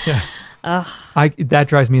 Yeah. That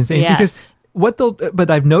drives me insane Yes. because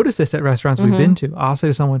but I've noticed this at restaurants we've been to. I'll say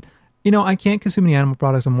to someone, you know, I can't consume any animal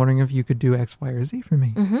products. I'm wondering if you could do X, Y, or Z for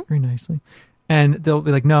me very nicely. And they'll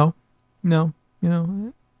be like, no, you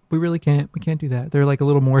know, we really can't. We can't do that. They're like a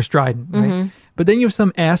little more strident, right? But then you have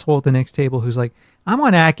some asshole at the next table who's like, I'm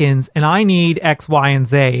on Atkins and I need X, Y, and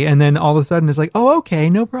Z. And then all of a sudden it's like, oh,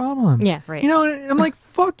 okay, no problem. Yeah, right. You know, and I'm like,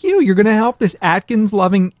 fuck you. You're going to help this Atkins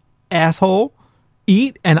loving asshole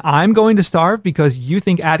eat and I'm going to starve because you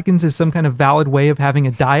think Atkins is some kind of valid way of having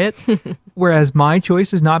a diet, whereas my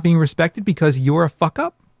choice is not being respected because you're a fuck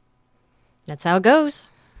up. That's how it goes.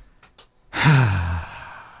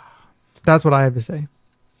 That's what I have to say.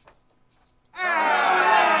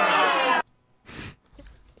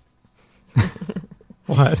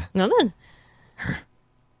 What? Nothing.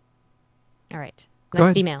 All right. Go Next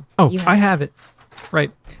ahead. email. Oh, You I have it.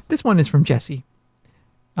 Right. This one is from Jesse.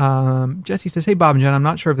 Jesse says, hey, Bob and Jen, I'm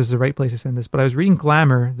not sure if this is the right place to send this, but I was reading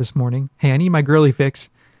Glamour this morning. Hey, I need my girly fix.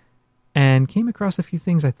 And came across a few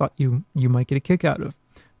things I thought you might get a kick out of.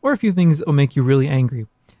 Or a few things that will make you really angry.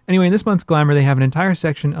 Anyway, in this month's Glamour, they have an entire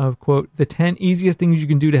section of, quote, the 10 easiest things you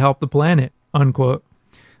can do to help the planet, unquote.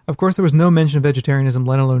 Of course, there was no mention of vegetarianism,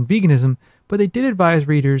 let alone veganism, but they did advise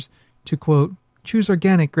readers to, quote, choose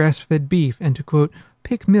organic grass-fed beef and to, quote,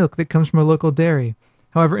 pick milk that comes from a local dairy.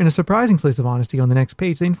 However, in a surprising slice of honesty on the next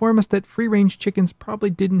page, they inform us that free-range chickens probably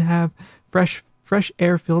didn't have fresh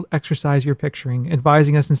air-filled exercise you're picturing,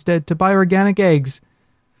 advising us instead to buy organic eggs.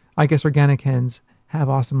 I guess organic hens have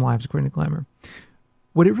awesome lives, according to Glamour.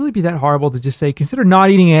 Would it really be that horrible to just say, consider not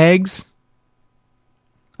eating eggs?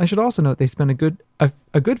 I should also note they spent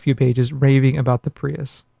a good few pages raving about the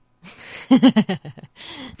Prius.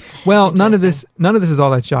 Well, none of this is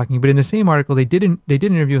all that shocking, but in the same article they did an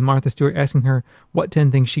interview with Martha Stewart asking her what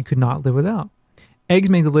 10 things she could not live without. Eggs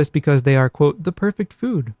made the list because they are, quote, the perfect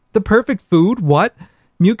food. The perfect food? What?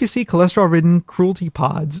 Mucousy, cholesterol-ridden cruelty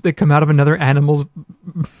pods that come out of another animal's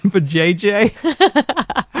vajayjay.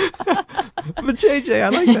 Vajayjay, I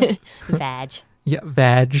like that. Vag. Yeah,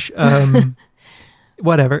 vag.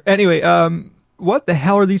 Whatever. Anyway, what the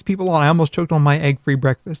hell are these people on? I almost choked on my egg-free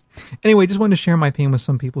breakfast. Anyway, just wanted to share my pain with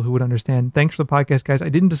some people who would understand. Thanks for the podcast, guys. I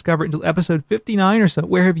didn't discover it until episode 59 or so.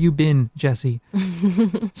 Where have you been, Jesse?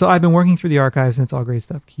 So I've been working through the archives, and it's all great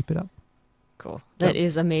stuff. Keep it up. Cool. That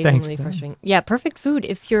is amazingly frustrating. Yeah, perfect food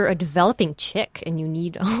if you're a developing chick and you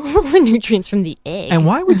need all the nutrients from the egg. And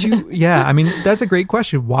why would you... Yeah, I mean, that's a great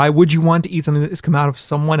question. Why would you want to eat something that has come out of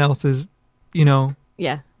someone else's,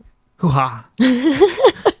 Yeah. hoo-ha?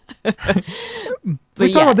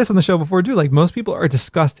 We talked about this on the show before too. Like, most people are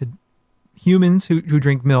disgusted. Humans who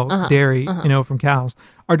drink milk, dairy, from cows,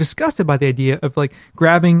 are disgusted by the idea of like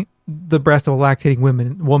grabbing the breast of a lactating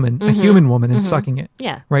woman, a human woman, and sucking it.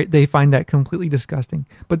 Yeah. Right? They find that completely disgusting.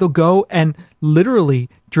 But they'll go and literally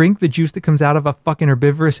drink the juice that comes out of a fucking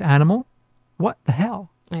herbivorous animal. What the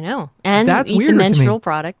hell? I know. And that's eat weird the to me. menstrual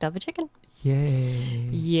product of a chicken. Yay.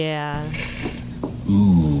 Yeah.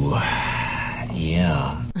 Ooh.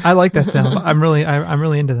 Yeah. I like that sound. I'm really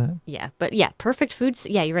into that. Yeah, but yeah, perfect foods.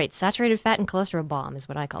 Yeah, you're right. Saturated fat and cholesterol bomb is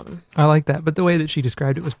what I call them. I like that. But the way that she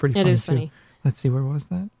described it was pretty funny. It is too. funny. Let's see, where was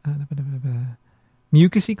that?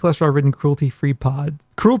 Mucousy, cholesterol-ridden cruelty-free pods.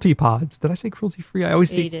 Cruelty pods. Did I say cruelty-free? I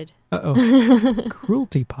always say... You did. Uh-oh.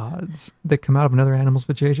 Cruelty pods that come out of another animal's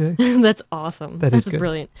vajayjay. That's awesome. That's is good.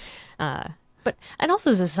 Brilliant. And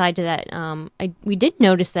also as a side to that, we did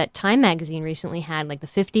notice that Time Magazine recently had like the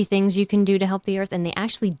 50 things you can do to help the earth, and they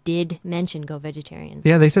actually did mention go vegetarian.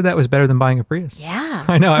 Yeah, they said that was better than buying a Prius. Yeah.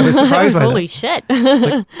 I know, I was surprised by that. Holy shit. It's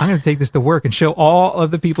like, I'm going to take this to work and show all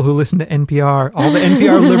of the people who listen to NPR, all the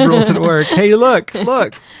NPR liberals at work, hey, look.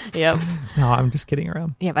 Yep. No, I'm just kidding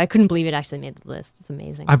around. Yeah, but I couldn't believe it actually made the list. It's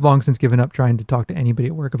amazing. I've long since given up trying to talk to anybody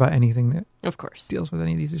at work about anything that of course deals with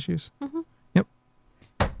any of these issues. Mm-hmm. Yep.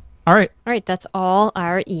 All right, that's all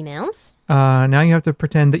our emails. Now you have to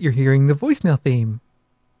pretend that you're hearing the voicemail theme.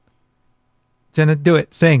 Jenna, do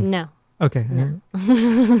it. Sing. No. Okay. No.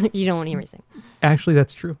 You don't want to hear me sing. Actually,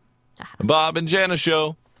 that's true. Bob and Jenna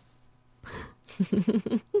Show.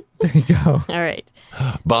 There you go. All right.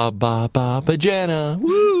 Bob and Jenna.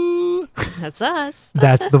 Woo! That's us.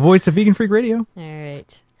 That's the voice of Vegan Freak Radio. All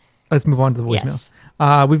right. Let's move on to the voicemails.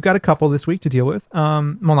 Yes. We've got a couple this week to deal with.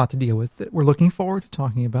 Well, not to deal with. That we're looking forward to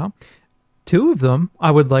talking about. Two of them, I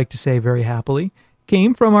would like to say very happily,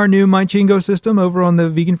 came from our new My Chingo system over on the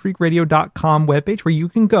veganfreakradio.com webpage, where you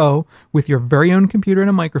can go with your very own computer and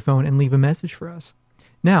a microphone and leave a message for us.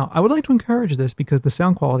 Now, I would like to encourage this because the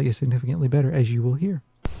sound quality is significantly better, as you will hear.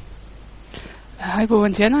 Hi, Bo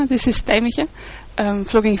and Jenna. This is Tijmetje,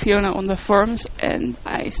 vlogging Fiona on the forums, and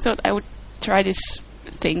I thought I would try this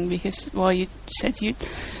thing because, well, you said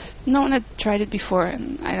no one had tried it before,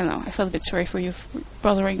 and I don't know, I felt a bit sorry for you for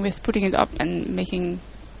bothering with putting it up and making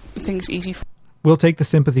things easy for We'll take the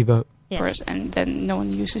sympathy vote. us, and then no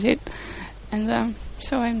one uses it. And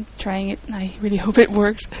so I'm trying it, and I really hope it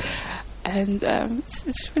works. And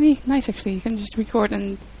it's really nice, actually. You can just record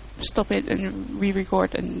and stop it and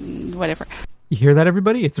re-record and whatever. You hear that,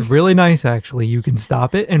 everybody? It's really nice, actually. You can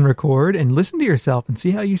stop it and record and listen to yourself and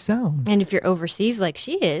see how you sound. And if you're overseas like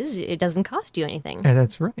she is, it doesn't cost you anything. Yeah,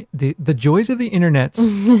 that's right. The joys of the internets.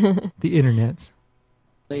 The internets.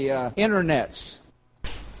 The internets.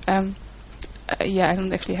 Yeah, I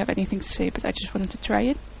don't actually have anything to say, but I just wanted to try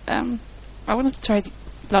it. I wanted to try it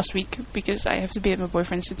last week because I have to be at my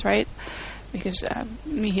boyfriend's to try it. Because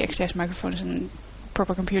he actually has microphones and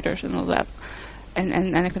proper computers and all that. And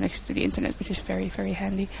a connection to the internet, which is very, very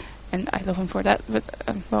handy. And I love him for that, but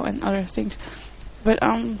and other things. But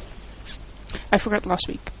I forgot last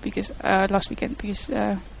weekend because I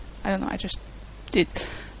don't know, I just did.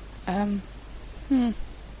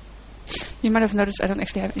 You might have noticed I don't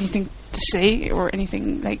actually have anything to say or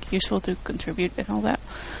anything like useful to contribute and all that.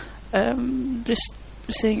 Just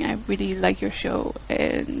saying I really like your show,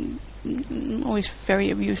 and I'm always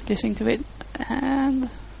very amused listening to it. And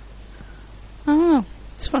I don't know,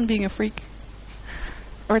 it's fun being a freak,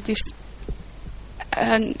 or at least,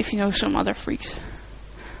 and if you know some other freaks.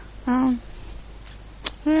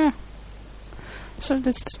 Yeah. So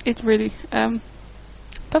that's it, really. Love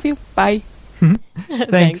you. Bye.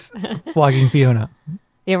 Thanks, Flogging Fiona.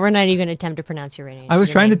 Yeah, we're not even going to attempt to pronounce your name. I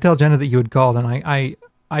was trying to tell Jenna that you had called, and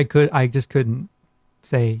I just couldn't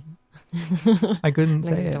say. I couldn't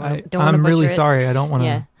say it. I'm really sorry. I don't want to.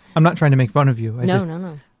 Yeah. I'm not trying to make fun of you.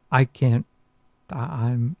 No. I can't.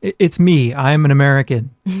 It's me. I'm an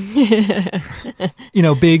American.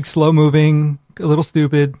 Big, slow moving, a little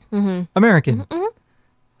stupid. American.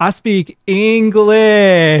 I speak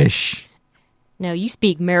English. No, you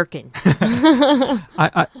speak American.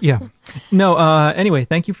 Yeah. No, anyway,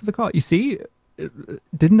 thank you for the call. You see,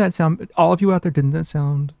 didn't that sound, all of you out there, didn't that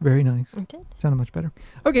sound very nice? It did. Sounded much better.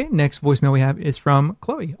 Okay, next voicemail we have is from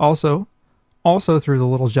Chloe. Also through the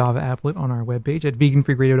little Java applet on our webpage at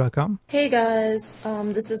veganfreakradio.com. Hey guys,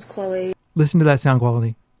 this is Chloe. Listen to that sound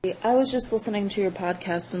quality. I was just listening to your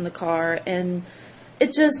podcast in the car, and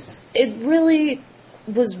it really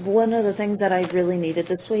was one of the things that I really needed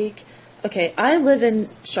this week. Okay, I live in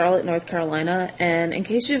Charlotte, North Carolina, and in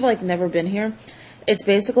case you've never been here, it's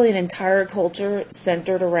basically an entire culture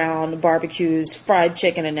centered around barbecues, fried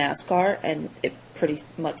chicken, and NASCAR, and it pretty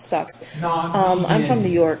much sucks. I'm from New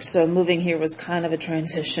York, so moving here was kind of a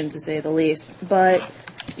transition, to say the least. But,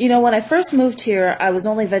 when I first moved here, I was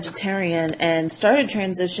only vegetarian and started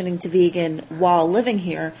transitioning to vegan while living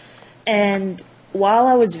here. And while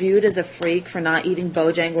I was viewed as a freak for not eating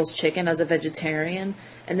Bojangles chicken as a vegetarian,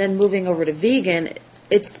 and then moving over to vegan,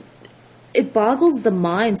 it boggles the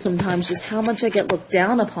mind sometimes just how much I get looked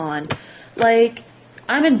down upon.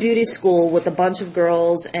 I'm in beauty school with a bunch of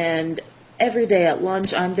girls, and every day at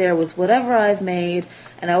lunch I'm there with whatever I've made,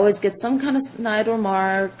 and I always get some kind of snide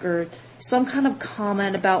remark or some kind of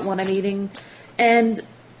comment about what I'm eating. And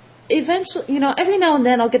eventually, every now and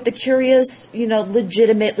then I'll get the curious,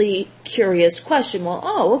 legitimately curious question. Well,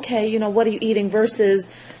 oh, okay, what are you eating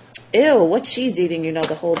versus, ew, what she's eating,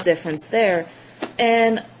 the whole difference there.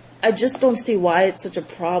 And I just don't see why it's such a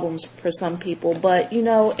problem for some people. But,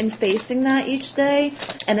 in facing that each day,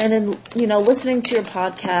 and then in, listening to your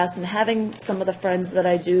podcast and having some of the friends that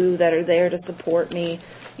I do that are there to support me,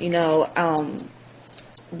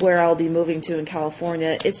 where I'll be moving to in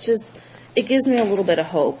California, it gives me a little bit of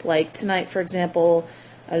hope. Like tonight, for example,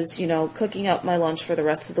 I was, cooking up my lunch for the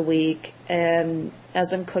rest of the week, and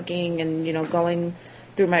as I'm cooking and, going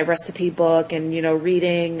through my recipe book and,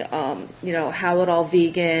 reading, How It All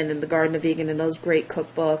Vegan and The Garden of Vegan and those great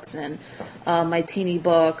cookbooks, and my teeny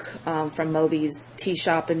book from Moby's Tea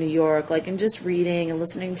Shop in New York, and just reading and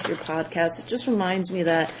listening to your podcast, it just reminds me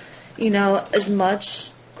that, as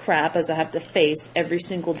much crap as I have to face every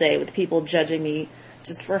single day with people judging me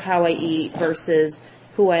just for how I eat versus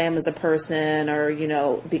who I am as a person, or,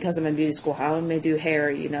 because I'm in beauty school, how I'm going to do hair,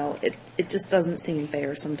 it just doesn't seem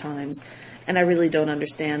fair sometimes. And I really don't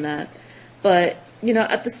understand that. But,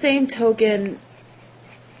 at the same token,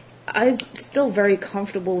 I'm still very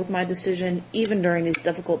comfortable with my decision, even during these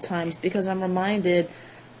difficult times, because I'm reminded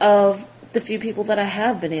of the few people that I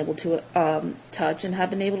have been able to touch and have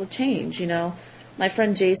been able to change, My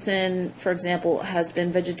friend Jason, for example, has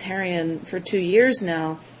been vegetarian for 2 years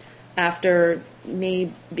now after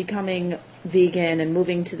me becoming vegan and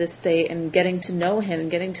moving to this state and getting to know him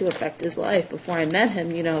and getting to affect his life. Before I met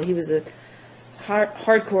him, he was a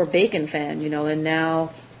hardcore bacon fan, and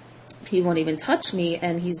now he won't even touch me,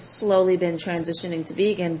 and he's slowly been transitioning to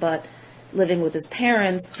vegan, but living with his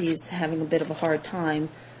parents, he's having a bit of a hard time.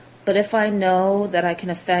 But if I know that I can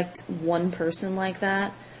affect one person like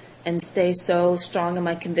that and stay so strong in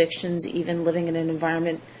my convictions, even living in an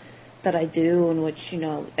environment that I do in which,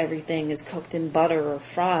 everything is cooked in butter or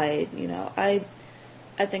fried, I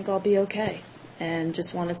think I'll be okay. And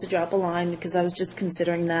just wanted to drop a line because I was just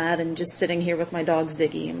considering that and just sitting here with my dog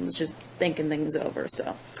Ziggy and was just thinking things over.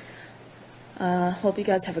 So, hope you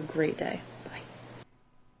guys have a great day. Bye.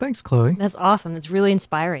 Thanks, Chloe. That's awesome. It's really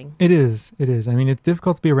inspiring. It is. I mean, it's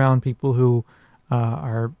difficult to be around people who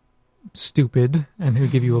are stupid and who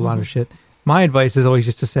give you a lot of shit. My advice is always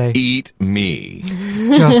just to say, eat me.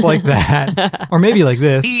 Just like that. Or maybe like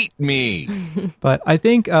this. Eat me. But I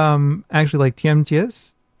think, actually, like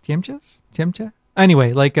Tiemcha?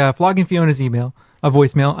 Anyway, like Flogging Fiona's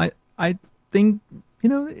voicemail, I think,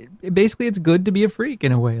 basically it's good to be a freak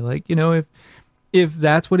in a way. Like, if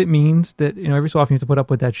that's what it means, that, every so often you have to put up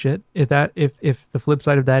with that shit, if the flip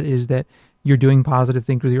side of that is that you're doing positive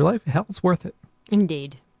things with your life, hell, it's worth it.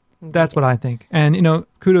 Indeed. That's what I think. And,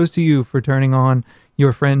 kudos to you for turning on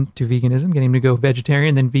your friend to veganism, getting him to go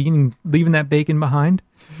vegetarian, then vegan, leaving that bacon behind.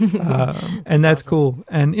 And that's cool.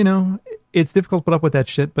 And, it's difficult to put up with that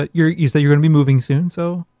shit, but you said you're going to be moving soon,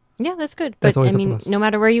 so... Yeah, that's good. That's but always I a mean, plus. no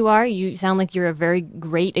matter where you are, you sound like you're a very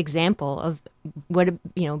great example of what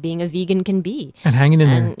being a vegan can be. And hanging in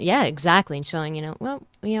there. Yeah, exactly. And showing,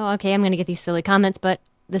 okay, I'm going to get these silly comments, but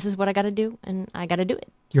this is what I got to do, and I got to do it.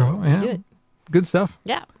 So I do it. Good stuff.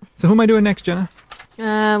 Yeah. So who am I doing next, Jenna?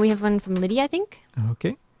 We have one from Lydia, I think.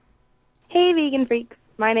 Okay. Hey, vegan freaks.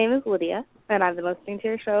 My name is Lydia, and I've been listening to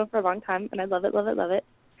your show for a long time, and I love it, love it, love it.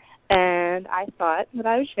 And I thought that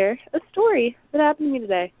I would share a story that happened to me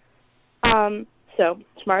today. So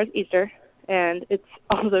tomorrow's Easter, and it's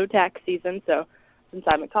also tax season, so since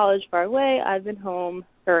I'm at college far away, I've been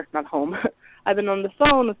not home, I've been on the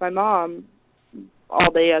phone with my mom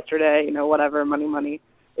all day yesterday, whatever, money,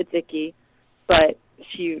 it's icky, but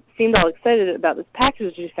she seemed all excited about this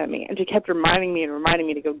package she sent me, and she kept reminding me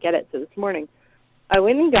to go get it, so this morning I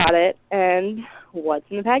went and got it, and what's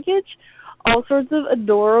in the package? All sorts of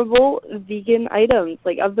adorable vegan items.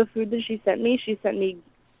 Like, of the food that she sent me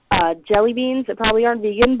jelly beans that probably aren't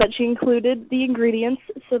vegan, but she included the ingredients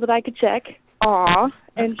so that I could check. Aw.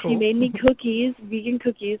 And cool. She made me cookies, vegan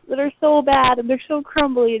cookies, that are so bad and they're so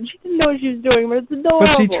crumbly, and she didn't know what she was doing, but it's adorable.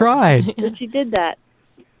 But she tried. So she did that.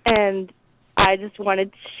 And I just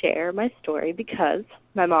wanted to share my story because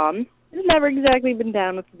my mom has never exactly been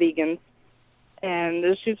down with vegans.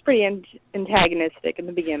 And she was pretty antagonistic in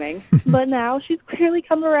the beginning. But now she's clearly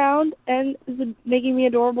come around and is making me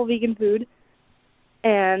adorable vegan food.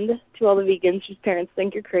 And to all the vegans whose parents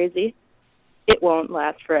think you're crazy, it won't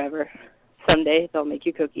last forever. Someday they'll make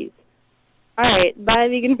you cookies. All right. Bye,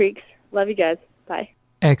 vegan freaks. Love you guys. Bye.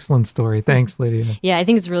 Excellent story. Thanks, Lydia. Yeah, I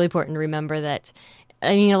think it's really important to remember that.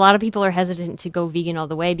 I mean, a lot of people are hesitant to go vegan all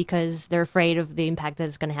the way because they're afraid of the impact that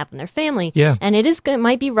it's going to have on their family. Yeah. And it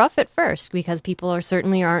might be rough at first because people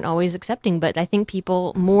aren't always accepting. But I think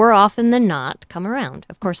people more often than not come around.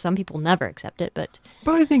 Of course, some people never accept it, but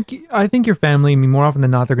I think your family, more often than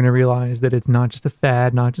not, they're going to realize that it's not just a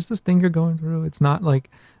fad, not just this thing you're going through. It's not like,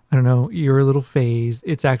 I don't know, your little phase.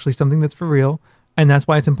 It's actually something that's for real. And that's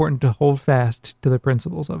why it's important to hold fast to the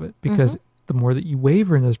principles of it, because the more that you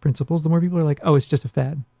waver in those principles, the more people are like, oh, it's just a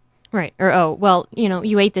fad. Right. Or, oh, well,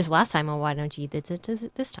 you ate this last time. Well, why don't you eat it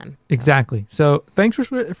this time? Exactly. So thanks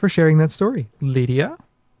for sharing that story, Lydia.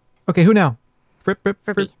 Okay, who now?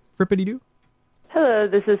 Frippity-doo? Hello,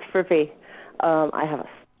 this is Frippy. I have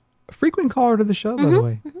a frequent caller to the show, by the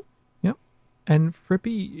way. Yep. And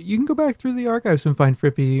Frippy, you can go back through the archives and find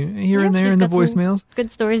Frippy here and there in the voicemails.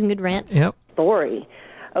 Good stories and good rants. Yep. Story.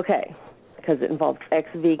 Okay. Because it involves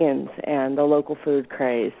ex-vegans and the local food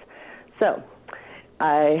craze. So,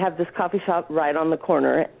 I have this coffee shop right on the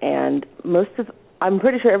corner, and I'm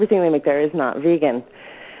pretty sure everything they make there is not vegan.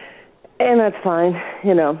 And that's fine,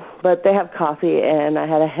 but they have coffee, and I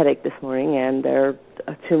had a headache this morning, and they're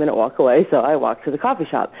a 2-minute walk away, so I walked to the coffee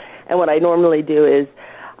shop. And what I normally do is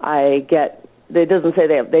they don't say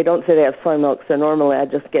they have soy milk, so normally I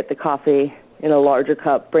just get the coffee in a larger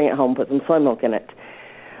cup, bring it home, put some soy milk in it.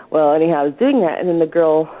 Well, anyhow, I was doing that, and then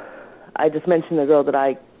I just mentioned the girl that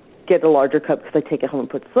I get a larger cup because I take it home and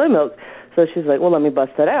put soy milk. So she's like, well, let me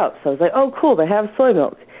bust that out. So I was like, oh, cool, they have soy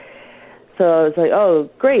milk. So I was like, oh,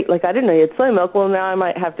 great, I didn't know you had soy milk. Well, now I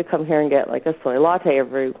might have to come here and get, a soy latte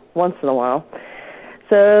every once in a while.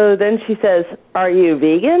 So then she says, are you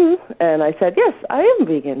vegan? And I said, yes, I am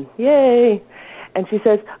vegan. Yay. And she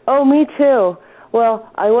says, oh, me too.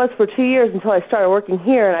 Well, I was for 2 years until I started working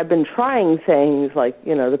here, and I've been trying things like,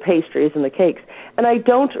 the pastries and the cakes, and I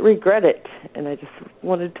don't regret it. And I just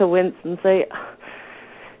wanted to wince and say,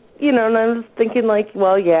 and I was thinking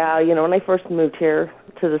well, yeah, when I first moved here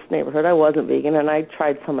to this neighborhood, I wasn't vegan, and I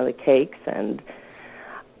tried some of the cakes, and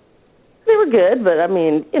they were good, but I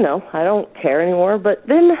don't care anymore. But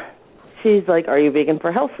then she's like, are you vegan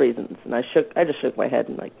for health reasons? And I just shook my head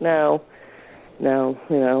and no,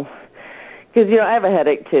 because, I have a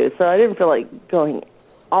headache, too, so I didn't feel like going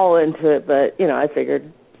all into it, but, I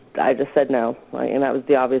figured I just said no, and that was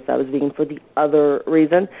the obvious. I was vegan for the other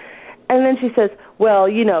reason. And then she says, well,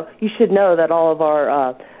 you should know that all of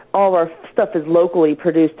our stuff is locally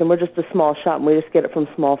produced, and we're just a small shop, and we just get it from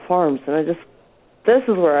small farms. And this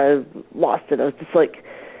is where I lost it. I was just like,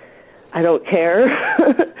 I don't care.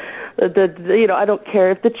 I don't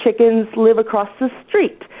care if the chickens live across the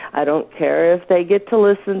street. I don't care if they get to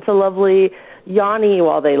listen to lovely Yanni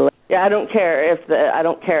while they lay. I don't care if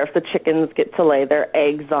the chickens get to lay their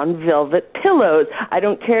eggs on velvet pillows. I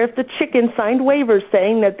don't care if the chickens signed waivers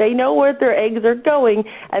saying that they know where their eggs are going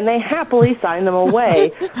and they happily sign them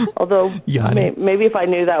away. Although maybe if I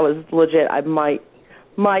knew that was legit, I might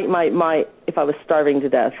if I was starving to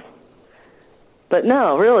death. But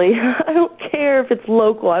no, really, I don't care if it's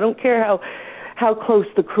local. I don't care how close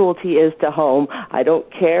the cruelty is to home. I don't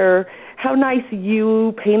care how nice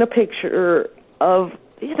you paint a picture of,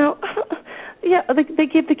 they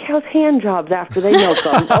give the cows hand jobs after they milk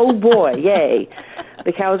them. Oh boy, yay.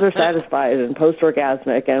 The cows are satisfied and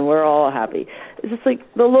post-orgasmic and we're all happy. It's just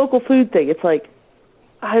like the local food thing. It's like,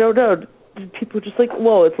 I don't know, people are just like,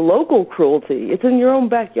 whoa, it's local cruelty. It's in your own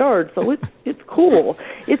backyard, so it's cool.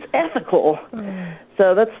 It's ethical.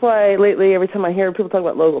 So that's why lately every time I hear people talk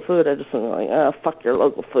about local food, I just am like, fuck your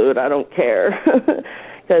local food. I don't care.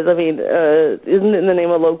 Because, isn't it in the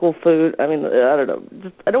name of local food? I don't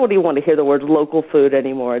know. I don't even want to hear the words local food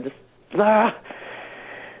anymore. So,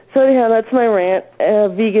 yeah, that's my rant.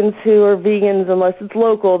 Vegans who are vegans, unless it's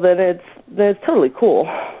local, then it's totally cool.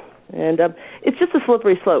 And it's just a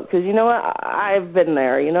slippery slope because, you know what, I've been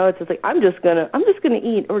there. It's just like, I'm just gonna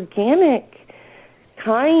eat organic,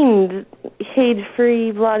 kind,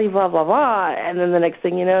 cage-free, blah, blah, blah, blah. And then the next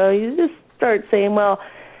thing you know, you just start saying, well,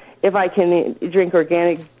 if I can drink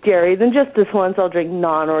organic dairy, then just this once I'll drink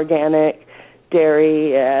non-organic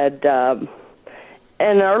dairy. And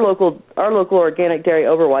our local organic dairy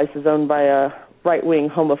Oberweis is owned by a right-wing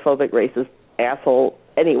homophobic racist asshole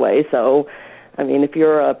anyway. So, if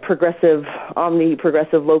you're a progressive,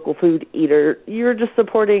 omni-progressive local food eater, you're just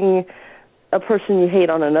supporting a person you hate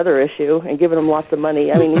on another issue and giving him lots of money.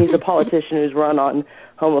 He's a politician who's run on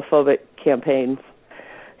homophobic campaigns.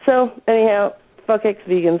 So, anyhow, fuck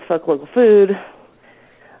ex-vegans, fuck local food,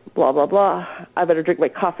 blah, blah, blah. I better drink my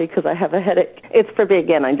coffee because I have a headache. It's for me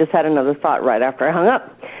again. I just had another thought right after I hung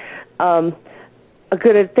up. A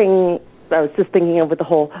good thing I was just thinking of with the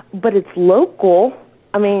whole, but it's local.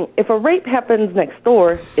 If a rape happens next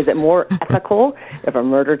door, is it more ethical? If a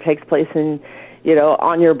murder takes place on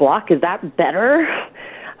your block, is that better?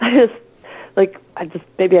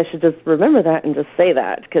 Maybe I should just remember that and just say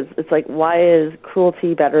that, because it's like, why is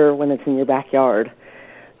cruelty better when it's in your backyard?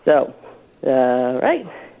 So, right.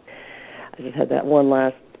 I just had that one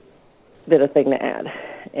last bit of thing to add,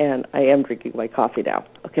 and I am drinking my coffee now.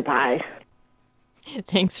 Okay, bye.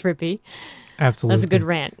 Thanks, Rippy. Absolutely. That's a good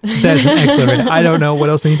rant. That's an excellent rant. I don't know what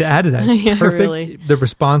else I need to add to that. It's Yeah, perfect. really. The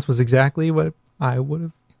response was exactly what I would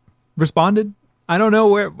have responded. I don't know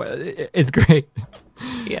where. It's great.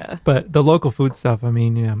 Yeah. But the local food stuff,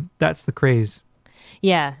 that's the craze.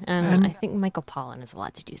 Yeah, and I think Michael Pollan has a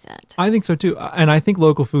lot to do with that. I think so too. And I think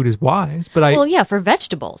local food is wise. But Well, yeah, for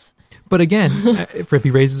vegetables. But again,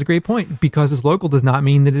 Frippy raises a great point. Because it's local does not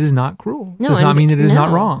mean that it is not cruel. No, does not mean that it is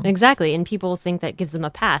not wrong. Exactly, and people think that gives them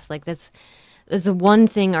a pass. Like that's the one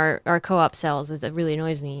thing our co-op sells is that really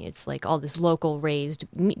annoys me. It's like all this local raised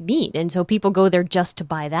meat, and so people go there just to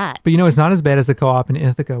buy that. But it's not as bad as the co-op in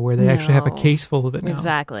Ithaca where they actually have a case full of it now.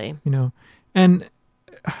 Exactly. And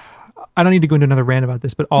I don't need to go into another rant about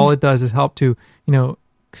this, but all it does is help to,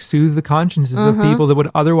 soothe the consciences of people that would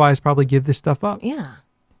otherwise probably give this stuff up. Yeah.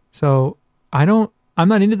 So I'm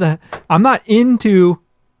not into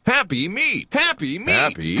happy meat. Happy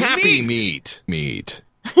meat. Happy meat. Meat.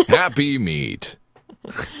 Happy meat.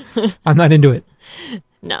 I'm not into it.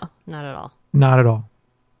 No, not at all. Not at all.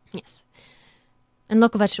 Yes. And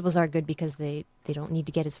local vegetables are good because they don't need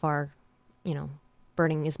to get as far,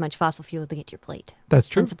 burning as much fossil fuel to get to your plate. That's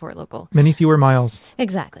true. And support local. Many fewer miles.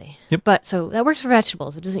 Exactly. Yep. But so that works for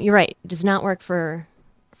vegetables. It doesn't. You're right. It does not work for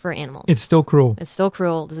animals. It's still cruel. It's still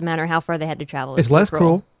cruel. Doesn't matter how far they had to travel. It's less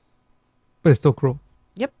cruel, but it's still cruel.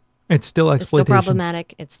 Yep. It's still exploitation. It's still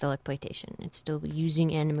problematic. It's still exploitation. It's still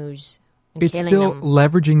using animals and it's killing still them.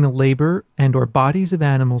 leveraging the labor and or bodies of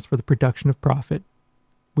animals for the production of profit,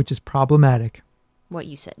 which is problematic. What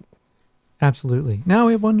you said. Absolutely. Now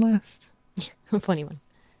we have one last. A funny one.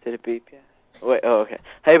 Did it beep yet? Wait, oh, okay.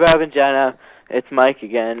 Hey, Bob and Jenna. It's Mike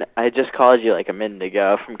again. I just called you like a minute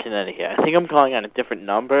ago from Connecticut. I think I'm calling on a different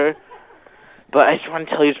number, but I just want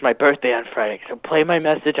to tell you it's my birthday on Friday, so play my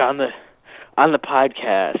message on the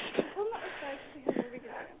podcast.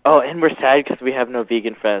 Oh, and we're sad because we have no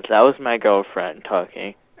vegan friends. That was my girlfriend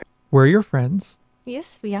talking. We're your friends.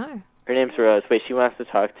 Yes, we are. Her name's Rose. Wait, she wants to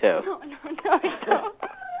talk too. No, I don't.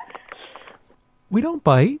 We don't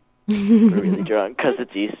bite. We're really drunk because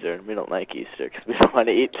it's Easter, and we don't like Easter because we don't want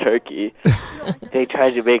to eat turkey. They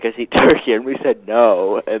tried to make us eat turkey, and we said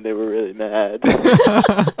no, and they were really mad.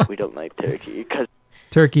 We don't like turkey because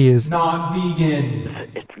turkey is not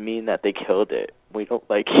vegan. It's mean that that they killed it. We don't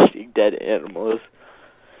like eating dead animals.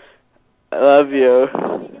 I love you.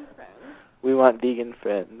 We want vegan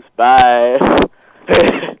friends. Bye.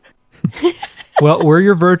 Well, we're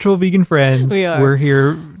your virtual vegan friends. We are. We're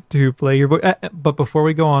here to play your voice. But before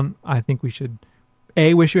we go on, I think we should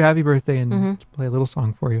wish you a happy birthday and play a little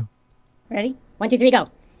song for you. Ready? 1, 2, 3, go.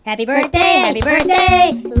 Happy birthday, happy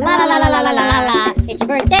birthday, la la la la la la la la. It's your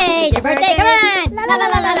birthday, come on. La la la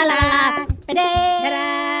la la la la.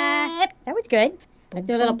 Ta-da. That was good. Let's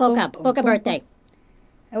do a little polka birthday.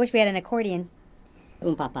 I wish we had an accordion.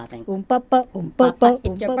 Papa thing. Papa.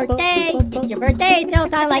 It's your birthday, still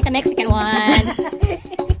sound like the Mexican one.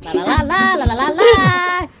 La la la la la la la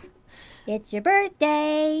la. It's your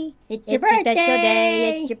birthday. It's your birthday. Special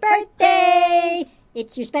day. It's your birthday.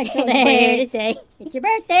 It's your special day. We're here to say it's your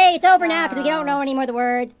birthday. It's over now because we don't know any more of the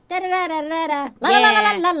words. Da da da da da da. La la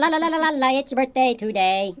la la la la la la la. It's your birthday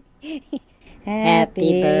today.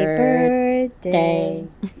 Happy birthday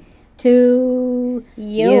to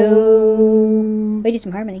you. We do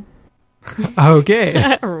some harmony.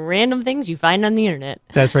 Okay. Random things you find on the internet.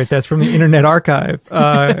 That's right. That's from the Internet Archive.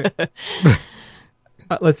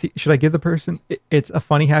 Let's see. Should I give the person? It's a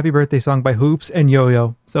funny happy birthday song by Hoops and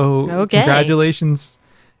Yo-Yo. So congratulations.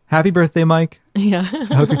 Happy birthday, Mike. Yeah.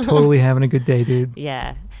 I hope you're totally having a good day, dude.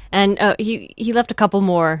 Yeah. And he left a couple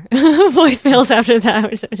more voicemails after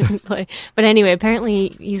that, which I didn't play. But anyway, apparently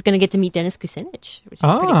he's going to get to meet Dennis Kucinich, which is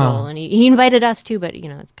pretty cool. And he invited us too, but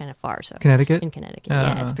it's kind of far. So Connecticut? In Connecticut.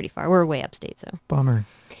 Yeah, it's pretty far. We're way upstate, so. Bummer.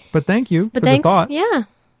 But thank you for thanks, the thought. Yeah.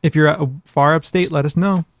 If you're far upstate, let us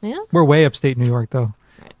know. Yeah. We're way upstate New York, though.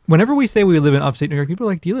 Right. Whenever we say we live in upstate New York, people are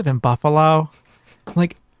like, do you live in Buffalo? I'm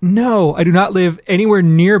like, no, I do not live anywhere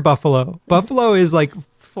near Buffalo. Buffalo is like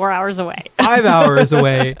 4 hours away. 5 hours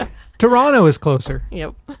away. Toronto is closer.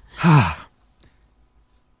 Yep. I'm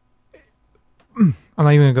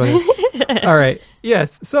not even going to go there. All right.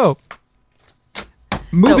 Yes. So,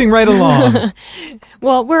 moving right along.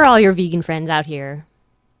 Well, we're all your vegan friends out here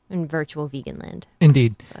in virtual vegan land.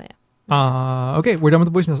 Indeed. So, yeah. Okay, we're done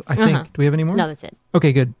with the voicemails, I think. Do we have any more? No, that's it.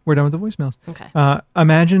 Okay, good. We're done with the voicemails. Okay.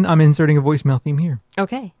 Imagine I'm inserting a voicemail theme here.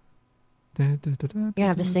 Okay. You're going to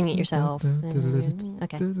have to sing it yourself.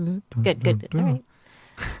 Okay. Good. All right.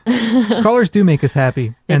 Callers do make us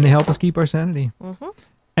happy, and they help us keep our sanity. Mm-hmm.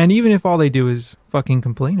 And even if all they do is fucking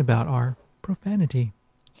complain about our profanity.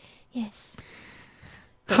 Yes.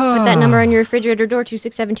 Put that number on your refrigerator door,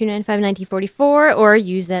 267-295-9044, or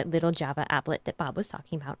use that little Java applet that Bob was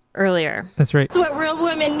talking about earlier. That's right. That's what real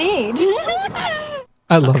women need.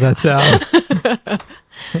 I love that sound.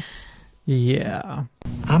 Yeah.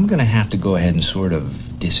 I'm going to have to go ahead and sort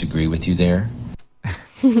of disagree with you there.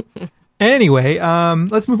 Anyway,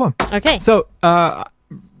 let's move on. Okay. So,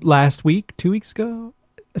 last week, 2 weeks ago,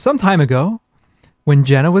 some time ago, when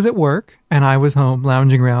Jenna was at work and I was home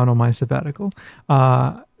lounging around on my sabbatical,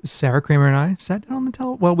 Sarah Kramer and I sat down on the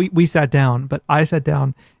telephone. Well, we sat down, but I sat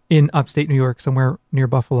down in upstate New York, somewhere near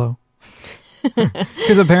Buffalo.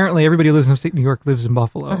 Because apparently everybody who lives in upstate New York lives in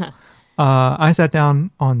Buffalo. Uh-huh. I sat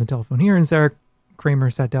down on the telephone here, and Sarah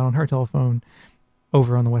Kramer sat down on her telephone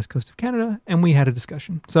over on the west coast of Canada, and we had a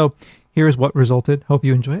discussion. So here's what resulted. Hope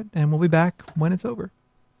you enjoy it, and we'll be back when it's over.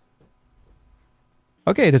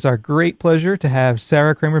 Okay, it is our great pleasure to have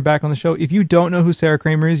Sarah Kramer back on the show. If you don't know who Sarah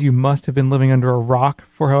Kramer is, you must have been living under a rock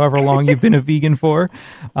for however long you've been a vegan for.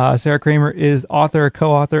 Sarah Kramer is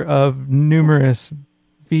co-author of numerous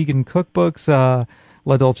vegan cookbooks,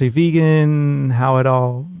 La Dolce Vegan, How It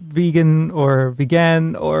All Vegan, or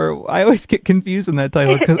Vegan, or I always get confused in that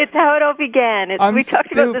title. It's How It All Began. We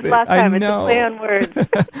talked about this last time. It's a play on words.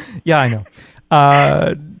 Yeah, I know.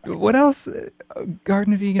 What else?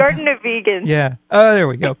 Garden of Vegan? Garden of Vegan. Yeah. There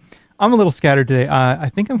we go. I'm a little scattered today. I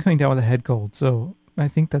think I'm coming down with a head cold, so I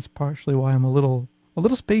think that's partially why I'm a little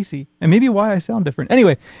spacey, and maybe why I sound different.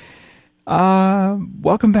 Anyway,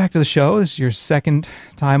 welcome back to the show. This is your second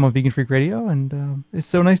time on Vegan Freak Radio, and it's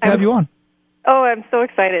so nice to have you on. Oh, I'm so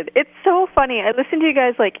excited. It's so funny. I listen to you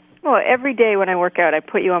guys every day when I work out. I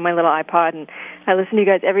put you on my little iPod, and I listen to you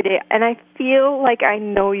guys every day, and I feel like I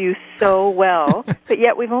know you so well, but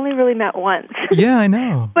yet we've only really met once. Yeah, I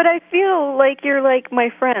know. But I feel like you're like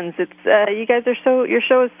my friends. It's you guys are your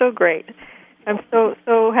show is so great. I'm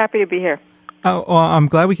so happy to be here. Oh, well, I'm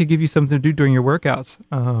glad we could give you something to do during your workouts.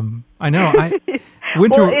 I know.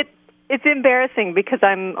 Winter. Well, it's embarrassing because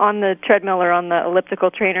I'm on the treadmill or on the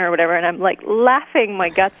elliptical trainer or whatever, and I'm like laughing my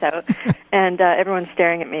guts out, and everyone's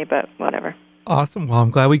staring at me, but whatever. Awesome. Well, I'm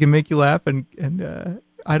glad we can make you laugh, and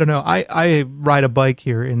I don't know. I ride a bike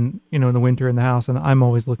here in the winter in the house, and I'm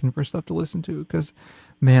always looking for stuff to listen to because,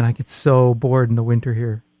 man, I get so bored in the winter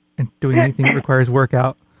here and doing anything that requires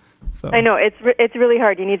workout. So I know it's really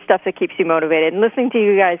hard. You need stuff that keeps you motivated. And listening to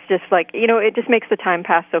you guys, just like it just makes the time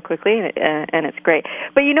pass so quickly, and it's great.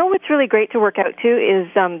 But what's really great to work out to is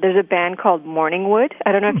there's a band called Morningwood.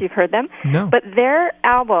 I don't know if you've heard them. No. But their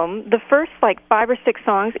album, the first 5 or 6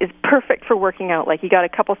 songs, is perfect for working out. Like you got a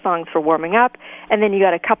couple songs for warming up, and then you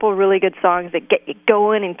got a couple really good songs that get you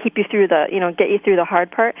going and keep you through the get you through the hard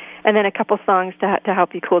part, and then a couple songs to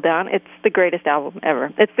help you cool down. It's the greatest album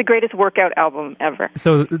ever. It's the greatest workout album ever.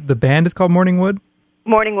 So the band is called Morningwood?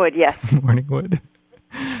 Morningwood, yes. Morningwood.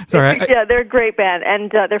 Sorry. Yeah, they're a great band,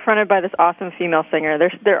 and they're fronted by this awesome female singer.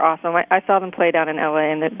 They're awesome. I saw them play down in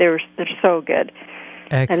LA, and they're so good.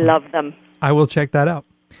 Excellent. I love them. I will check that out.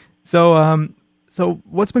 So, so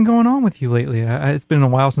what's been going on with you lately? It's been a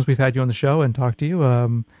while since we've had you on the show and talked to you.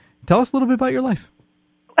 Tell us a little bit about your life.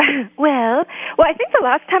 Well, I think the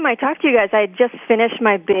last time I talked to you guys, I had just finished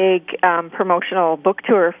my big promotional book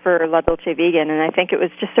tour for La Dolce Vegan, and I think it was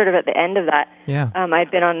just sort of at the end of that. Yeah. I'd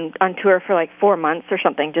been on tour for 4 months or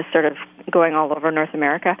something, just sort of going all over North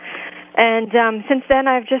America. And since then,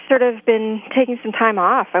 I've just sort of been taking some time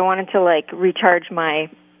off. I wanted to recharge my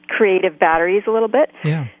creative batteries a little bit.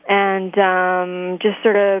 Yeah. And just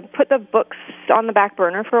sort of put the books on the back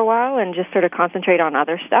burner for a while and just sort of concentrate on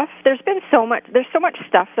other stuff. There's so much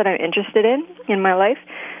stuff that I'm interested in my life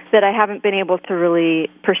that I haven't been able to really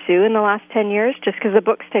pursue in the last 10 years just because the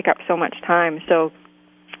books take up so much time. So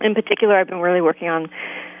in particular, I've been really working on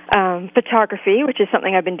photography, which is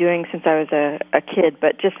something I've been doing since I was a kid,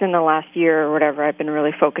 but just in the last year or whatever, I've been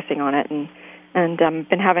really focusing on it and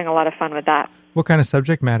been having a lot of fun with that. What kind of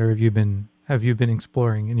subject matter have you been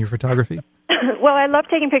exploring in your photography? Well, I love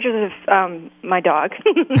taking pictures of my dog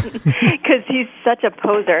because he's such a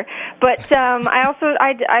poser. But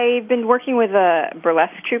I've been working with a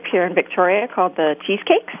burlesque troupe here in Victoria called the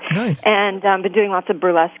Cheesecakes. Nice. And been doing lots of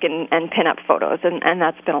burlesque and pin-up photos, and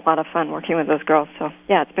that's been a lot of fun working with those girls. So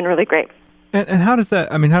yeah, it's been really great. And how does that?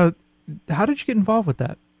 I mean, how did you get involved with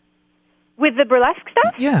that? With the burlesque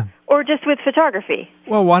stuff? Yeah. Or just with photography?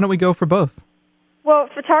 Well, why don't we go for both? Well,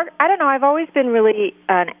 I don't know. I've always been really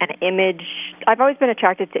an image. I've always been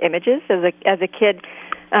attracted to images. As a kid,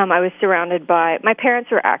 I was surrounded by. My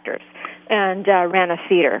parents were actors and ran a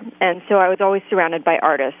theater, and so I was always surrounded by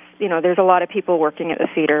artists. There's a lot of people working at the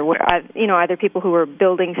theater. Either people who were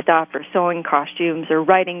building stuff or sewing costumes or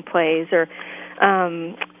writing plays or.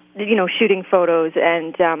 Shooting photos,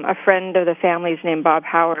 and a friend of the family's named Bob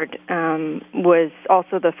Howard was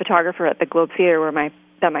also the photographer at the Globe Theater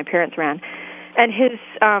that my parents ran. And his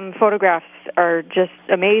photographs are just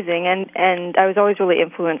amazing, and I was always really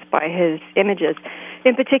influenced by his images.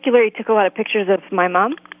 In particular, he took a lot of pictures of my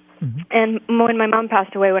mom, and when my mom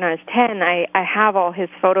passed away when I was 10, I have all his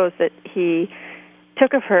photos that he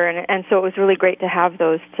took of her, and so it was really great to have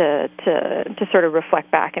those to sort of reflect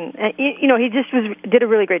back. And he just did a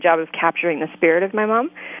really great job of capturing the spirit of my mom.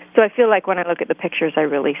 So I feel like when I look at the pictures, I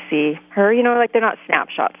really see her. They're not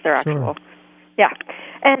snapshots; they're actual. Yeah.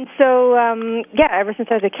 And so, ever since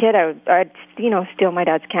I was a kid, I'd steal my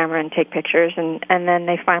dad's camera and take pictures, and then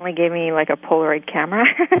they finally gave me a Polaroid camera.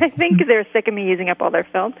 I think because they were sick of me using up all their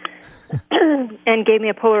film, and gave me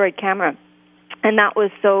a Polaroid camera. And that was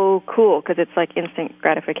so cool because it's like instant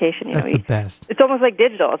gratification. That's the best. It's almost like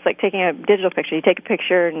digital. It's like taking a digital picture. You take a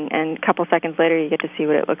picture, and a couple seconds later, you get to see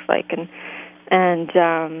what it looks like.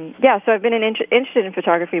 So I've been interested in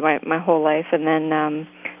photography my whole life. And then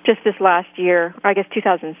just this last year, I guess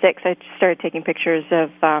 2006, I started taking pictures of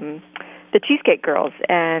the Cheesecake Girls.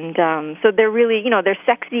 And so they're really, they're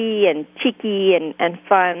sexy and cheeky and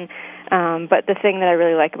fun. But the thing that I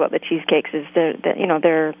really like about the Cheesecakes is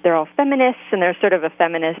they're all feminists, and there's sort of a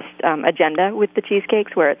feminist agenda with the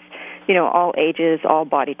Cheesecakes where it's all ages, all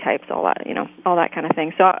body types, all that all that kind of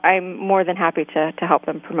thing. So I'm more than happy to help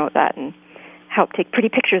them promote that and help take pretty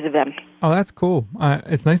pictures of them. Oh, that's cool.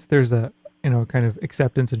 It's nice that there's a kind of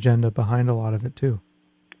acceptance agenda behind a lot of it too.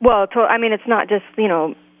 Well, it's not just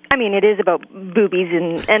it is about boobies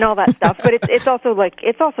and all that stuff, but it's also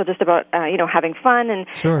just about having fun and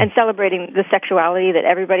celebrating the sexuality that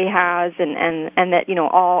everybody has, and that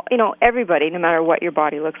everybody, no matter what your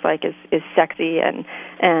body looks like, is sexy, and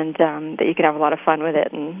that you can have a lot of fun with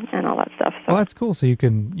it and all that stuff. So. Well, that's cool. So you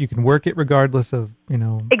can work it regardless of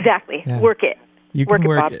Exactly. Yeah. Work it. You can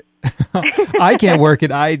work it. I can't work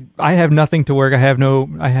it. I have nothing to work. I have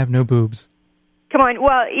no boobs. Come on.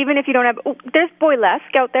 Well, even if you don't have, there's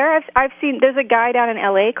Boylesque out there. I've seen. There's a guy down in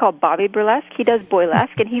L.A. called Bobby Burlesque. He does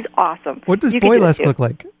Boylesque, and he's awesome. What does Boylesque look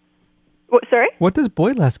like? Sorry. What does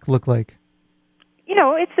Boylesque look like?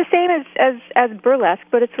 It's the same as Burlesque,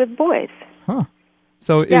 but it's with boys. Huh.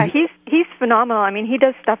 So he's he's phenomenal. I mean, he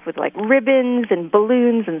does stuff with like ribbons and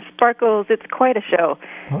balloons and sparkles. It's quite a show.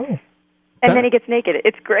 Oh. And then he gets naked.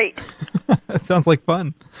 It's great. That sounds like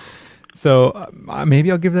fun. So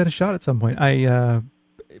maybe I'll give that a shot at some point.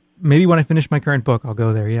 Maybe when I finish my current book, I'll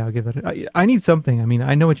go there. Yeah, I'll give that. I need something. I mean,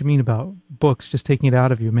 I know what you mean about books just taking it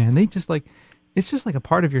out of you, man. They just like, it's just like a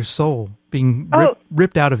part of your soul being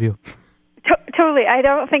ripped out of you. Totally. I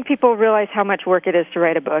don't think people realize how much work it is to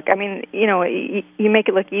write a book. I mean, you make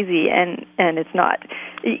it look easy, and it's not.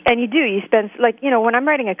 And you do. You spend, like, when I'm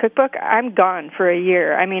writing a cookbook, I'm gone for a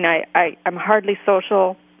year. I mean, I'm hardly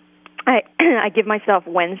social. I give myself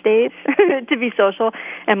Wednesdays to be social,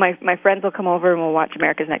 and my friends will come over and we'll watch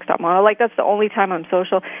America's Next Top Model. Like, that's the only time I'm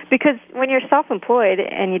social, because when you're self-employed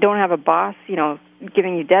and you don't have a boss,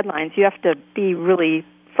 giving you deadlines, you have to be really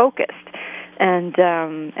focused. And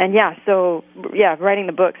so writing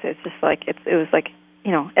the books, it's just like it was like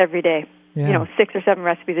every day, 6 or 7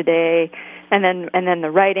 recipes a day, and then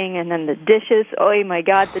the writing, and then the dishes. Oh my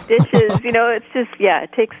God, the dishes! It's just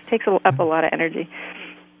it takes up a lot of energy.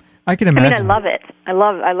 I can imagine. I mean, I love it.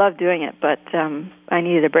 I love doing it, but I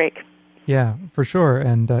needed a break. Yeah, for sure,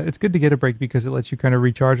 and it's good to get a break because it lets you kind of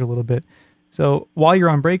recharge a little bit. So while you're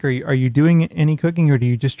on break, are you doing any cooking, or do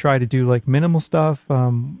you just try to do like minimal stuff?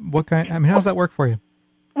 What kind? I mean, how does that work for you?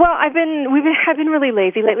 Well, I've been really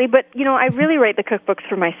lazy lately, but I really write the cookbooks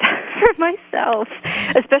for myself,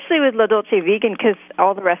 especially with La Dolce Vegan, because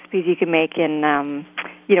all the recipes you can make in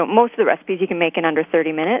most of the recipes you can make in under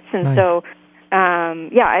 30 minutes, and nice. So.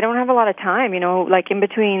 I don't have a lot of time, like in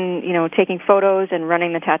between, taking photos and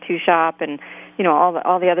running the tattoo shop and,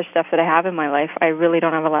 all the other stuff that I have in my life. I really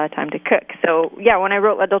don't have a lot of time to cook. So, when I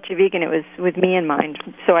wrote La Dolce Vegan, it was with me in mind,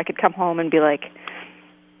 so I could come home and be like,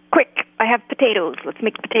 quick, I have potatoes, let's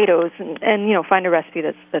make potatoes, and find a recipe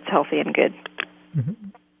that's healthy and good. Mm-hmm.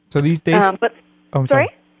 So these days... I'm sorry?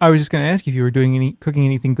 I was just going to ask if you were doing cooking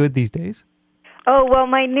anything good these days. Oh, well,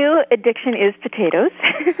 my new addiction is potatoes.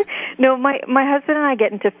 No, my husband and I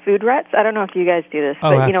get into food ruts. I don't know if you guys do this,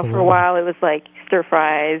 but, for a while it was like stir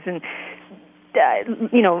fries, and,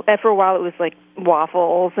 for a while it was like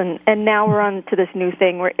waffles, and now we're on to this new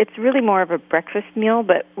thing where it's really more of a breakfast meal,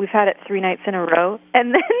 but we've had it 3 nights in a row.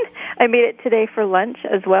 And then I made it today for lunch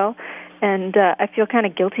as well. And I feel kind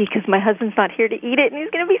of guilty because my husband's not here to eat it, and he's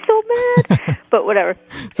going to be so mad. But whatever.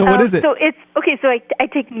 So what is it? So it's okay. So I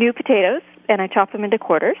take new potatoes and I chop them into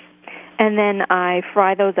quarters, and then I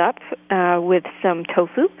fry those up with some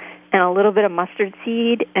tofu and a little bit of mustard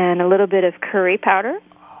seed and a little bit of curry powder,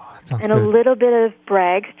 and a little bit of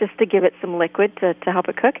Bragg's just to give it some liquid to help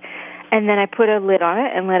it cook. And then I put a lid on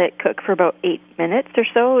it and let it cook for about 8 minutes or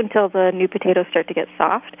so until the new potatoes start to get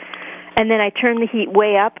soft. And then I turn the heat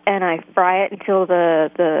way up and I fry it until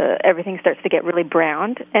the everything starts to get really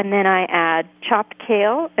browned. And then I add chopped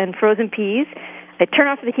kale and frozen peas. I turn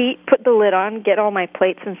off the heat, put the lid on, get all my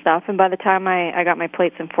plates and stuff. And by the time I got my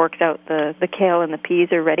plates and forks out, the kale and the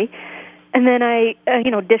peas are ready. And then I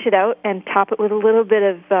dish it out and top it with a little bit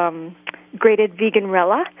of grated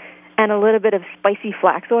veganrella and a little bit of spicy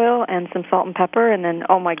flax oil and some salt and pepper. And then,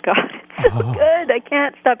 oh my God, it's so good! I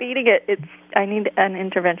can't stop eating it. I need an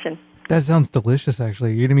intervention. That sounds delicious,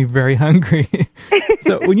 actually. You're going to be very hungry.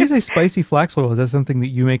 So when you say spicy flax oil, is that something that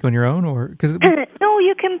you make on your own? No,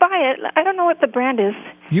 you can buy it. I don't know what the brand is.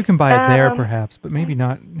 You can buy it there, perhaps, but maybe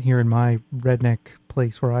not here in my redneck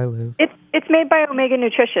place where I live. It's made by Omega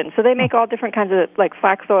Nutrition, so they make all different kinds of like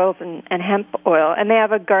flax oils and hemp oil, and they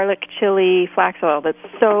have a garlic chili flax oil that's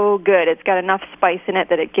so good. It's got enough spice in it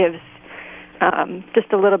that it gives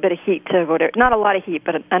just a little bit of heat to whatever. Not a lot of heat,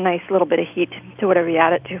 but a nice little bit of heat to whatever you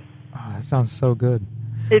add it to. Oh, that sounds so good.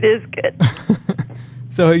 It is good.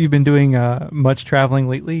 So have you been doing much traveling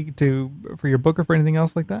lately for your book or for anything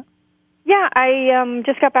else like that? Yeah, I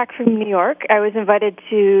just got back from New York. I was invited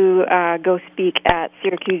to go speak at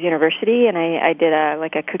Syracuse University, and I did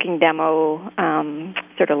a cooking demo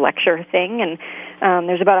sort of lecture thing, and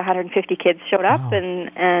there's about 150 kids showed up, wow.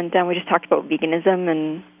 and we just talked about veganism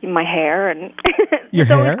and my hair, and your there's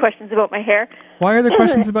hair? always questions about my hair. Why are there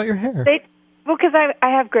questions about your hair? Because I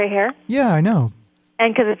have gray hair. Yeah, I know.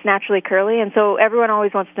 And because it's naturally curly, and so everyone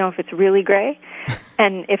always wants to know if it's really gray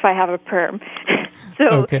and if I have a perm.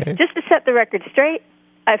 So just to set the record straight,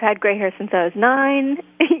 I've had gray hair since I was 9.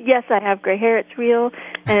 Yes, I have gray hair. It's real,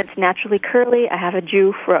 and it's naturally curly. I have a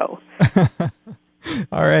Jew fro.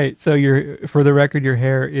 All right. So for the record, your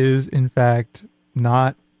hair is, in fact,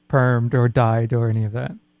 not permed or dyed or any of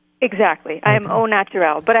that. Exactly. I am au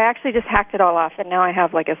naturel, but I actually just hacked it all off, and now I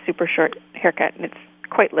have like a super short haircut, and it's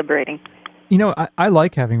quite liberating. You know, I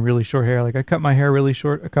like having really short hair. Like I cut my hair really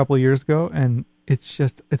short a couple of years ago, and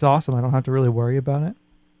it's awesome. I don't have to really worry about it.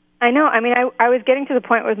 I know. I mean, I was getting to the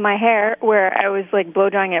point with my hair where I was like blow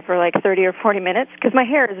drying it for like 30 or 40 minutes because my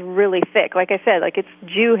hair is really thick. Like I said, like it's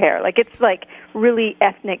Jew hair. Like it's like really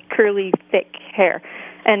ethnic, curly, thick hair,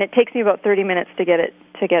 and it takes me about 30 minutes to get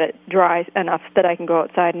it dry enough that I can go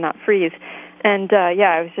outside and not freeze. And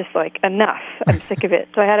yeah, I was just like, enough. I'm sick of it.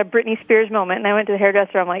 So I had a Britney Spears moment, and I went to the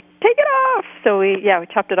hairdresser. I'm like, take it off. So we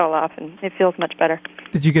chopped it all off, and it feels much better.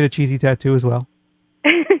 Did you get a cheesy tattoo as well?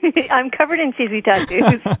 I'm covered in cheesy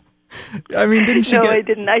tattoos. I mean, didn't she? No, get... I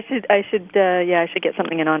didn't. I should get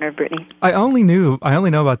something in honor of Britney. I only know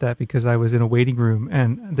about that because I was in a waiting room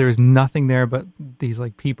and there was nothing there but these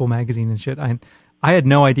like People magazine and shit. I had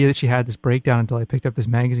no idea that she had this breakdown until I picked up this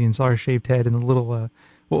magazine and saw her shaved head and a little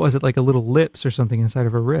what was it, like a little lips or something inside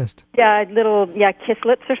of her wrist? Yeah, kiss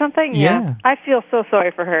lips or something. Yeah. I feel so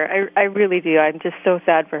sorry for her. I really do. I'm just so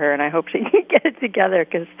sad for her, and I hope she can get it together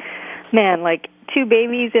because, man, like 2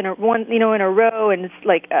 babies in a row, and it's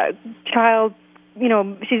like a child. You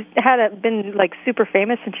know, she's been like super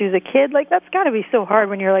famous since she was a kid. Like that's got to be so hard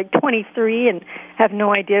when you're like 23 and have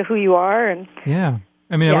no idea who you are. And yeah,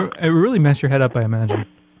 I mean, it would really mess your head up. I imagine.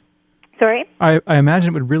 Sorry. I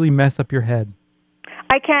imagine it would really mess up your head.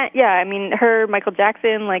 I can't. Yeah, I mean, Michael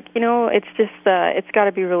Jackson. Like, it's just it's got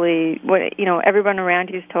to be really. Everyone around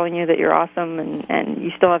you is telling you that you're awesome, and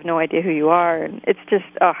you still have no idea who you are, and it's just.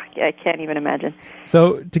 I can't even imagine.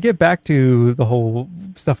 So to get back to the whole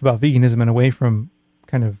stuff about veganism and away from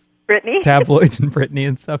kind of Britney tabloids and Britney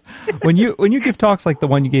and stuff, when you give talks like the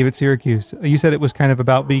one you gave at Syracuse, you said it was kind of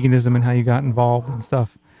about veganism and how you got involved and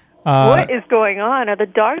stuff. What is going on? Are the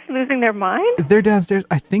dogs losing their mind? They're downstairs.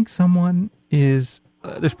 I think someone is.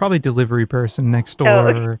 There's probably a delivery person next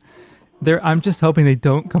door. Oh. I'm just hoping they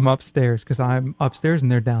don't come upstairs because I'm upstairs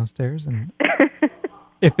and they're downstairs. And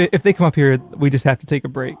if they come up here, we just have to take a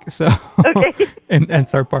break. So okay. and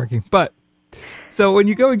start barking. But so when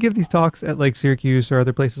you go and give these talks at like Syracuse or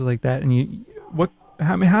other places like that, and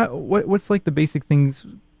what's like the basic things,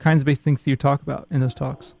 kinds of basic things that you talk about in those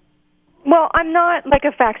talks? Well, I'm not like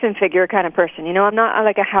a facts and figure kind of person. I'm not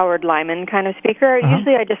like a Howard Lyman kind of speaker.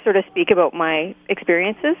 Usually I just sort of speak about my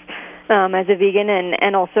experiences as a vegan,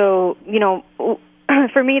 and also,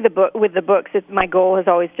 for me, with the books, my goal is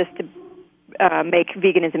always just to make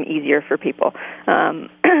veganism easier for people.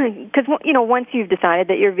 Because, once you've decided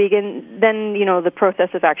that you're vegan, then, the process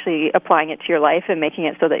of actually applying it to your life and making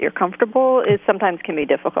it so that you're comfortable sometimes can be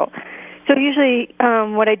difficult. So usually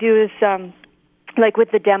what I do is... like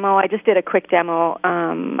with the demo, I just did a quick demo.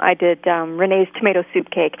 I did Renee's tomato soup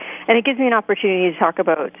cake, and it gives me an opportunity to talk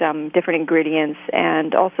about different ingredients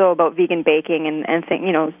and also about vegan baking and things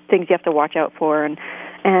you have to watch out for, and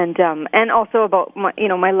also about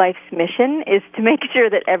my life's mission is to make sure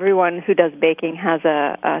that everyone who does baking has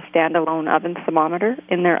a standalone oven thermometer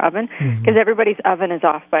in their oven, because everybody's oven is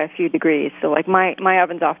off by a few degrees. So like my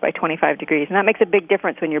oven's off by 25 degrees, and that makes a big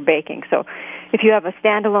difference when you're baking. So if you have a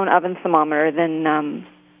standalone oven thermometer, then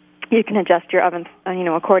you can adjust your oven,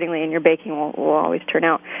 accordingly, and your baking will always turn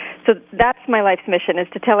out. So that's my life's mission, is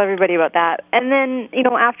to tell everybody about that. And then,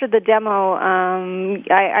 after the demo,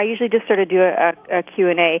 I usually just sort of do a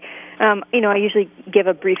Q&A. I usually give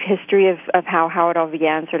a brief history of how it all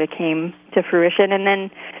began, sort of came to fruition, and then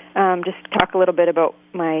just talk a little bit about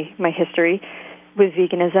my history with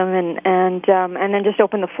veganism, and then just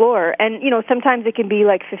open the floor. And sometimes it can be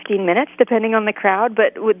like 15 minutes depending on the crowd,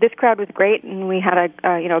 but this crowd was great, and we had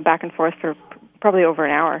a back and forth for probably over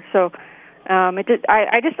an hour. So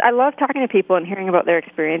I love talking to people and hearing about their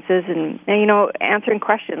experiences, and answering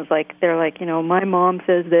questions like they're like, my mom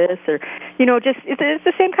says this, or just it's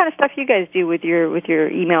the same kind of stuff you guys do with your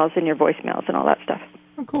emails and your voicemails and all that stuff.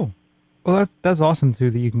 Oh, cool. Well, that's awesome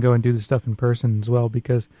too, that you can go and do this stuff in person as well,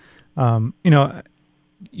 because you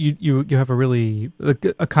have a really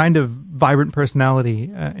a kind of vibrant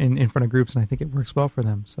personality in front of groups, and I think it works well for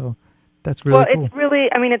them. So that's really cool. It's really,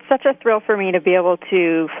 it's such a thrill for me to be able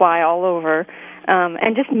to fly all over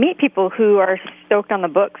and just meet people who are stoked on the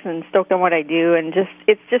books and stoked on what I do, and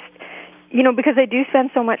it's just because I do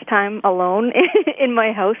spend so much time alone in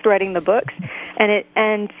my house writing the books,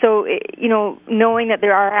 and so knowing that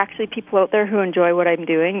there are actually people out there who enjoy what I'm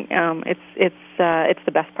doing, it's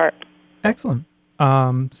the best part. Excellent.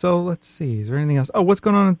 So let's see. Is there anything else? Oh, what's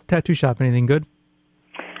going on at the tattoo shop? Anything good?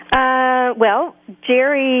 Well,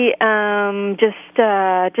 Jerry, just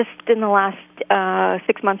in the last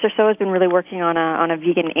 6 months or so, has been really working on a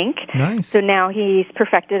vegan ink. Nice. So now he's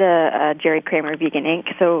perfected a Jerry Kramer vegan ink.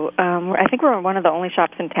 So I think we're one of the only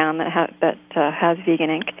shops in town that has vegan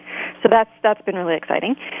ink. So that's been really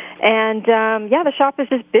exciting. And the shop is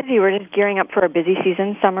just busy. We're just gearing up for a busy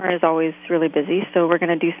season. Summer is always really busy, so we're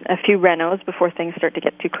going to do a few renos before things start to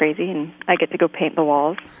get too crazy, and I get to go paint the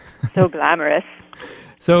walls. So glamorous.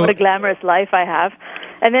 So what a glamorous life I have.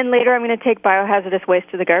 And then later I'm going to take biohazardous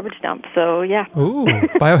waste to the garbage dump. So, yeah. Ooh,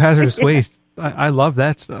 biohazardous waste. I love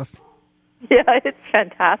that stuff. Yeah, it's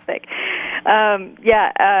fantastic.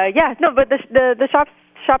 No, but the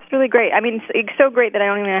shop's really great. I mean, it's so great that I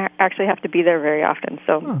don't even actually have to be there very often.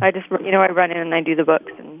 So I just, I run in and I do the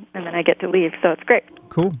books, and then I get to leave. So it's great.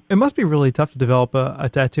 Cool. It must be really tough to develop a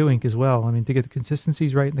tattoo ink as well. I mean, to get the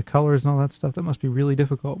consistencies right and the colors and all that stuff, that must be really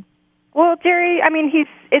difficult. Well, Jerry, I mean,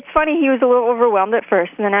 it's funny, he was a little overwhelmed at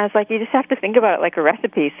first, and then I was like, you just have to think about it like a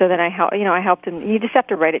recipe. So then I helped him. You just have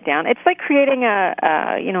to write it down. It's like creating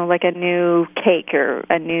like a new cake or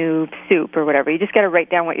a new soup or whatever. You just got to write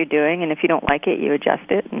down what you're doing, and if you don't like it, you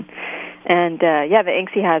adjust it. And the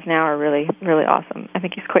inks he has now are really, really awesome. I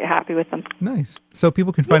think he's quite happy with them. Nice. So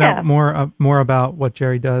people can find out more about what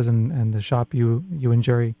Jerry does and the shop you and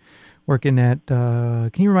Jerry working at.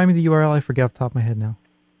 Can you remind me the URL? I forget off the top of my head now.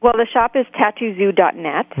 Well, the shop is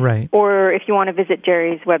tattoozoo.net. Right. Or if you want to visit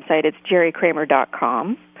Jerry's website, it's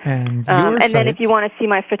jerrykramer.com. And then if you want to see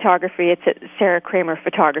my photography, it's at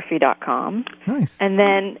sarahkramerphotography.com. Nice. And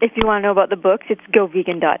then if you want to know about the books, it's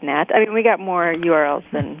govegan.net. I mean, we got more URLs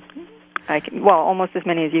than almost as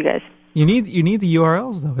many as you guys. You need the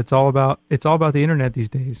URLs though. It's all about the internet these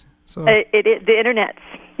days. So the internets.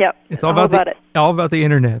 Yep. It's all about it. All about the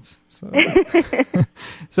internets.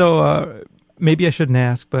 So maybe I shouldn't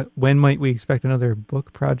ask, but when might we expect another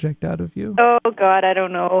book project out of you? Oh, God, I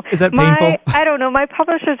don't know. Is that painful? I don't know. My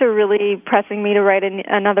publishers are really pressing me to write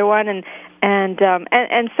another one, and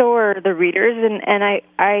so are the readers. And I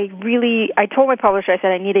told my publisher, I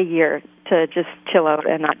said, I need a year to just chill out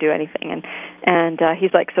and not do anything. And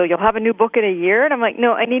he's like, so you'll have a new book in a year? And I'm like,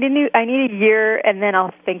 no, I need a year, and then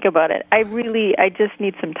I'll think about it. I just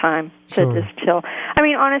need some time to just chill. I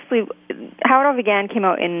mean, honestly, How It All Began came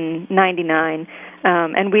out in 99,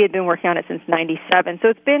 and we had been working on it since 97. So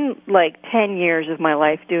it's been like 10 years of my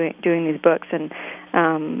life doing these books, and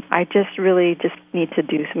I just really just need to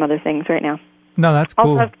do some other things right now. No, that's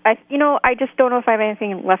cool. I just don't know if I have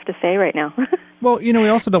anything left to say right now. Well, we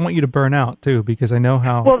also don't want you to burn out too, because I know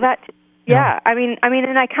how. Well, yeah. I mean,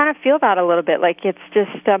 and I kind of feel that a little bit. Like it's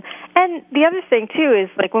just, and the other thing too is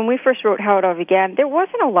like when we first wrote How It All Began, there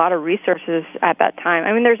wasn't a lot of resources at that time.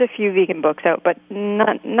 I mean, there's a few vegan books out, but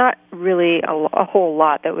not really a whole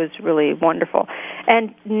lot that was really wonderful.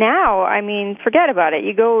 And now, I mean, forget about it.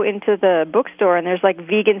 You go into the bookstore and there's like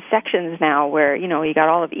vegan sections now where you got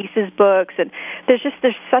all of Issa's books, and there's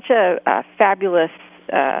such a fabulous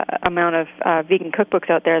amount of vegan cookbooks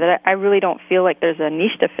out there that I really don't feel like there's a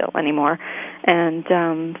niche to fill anymore. And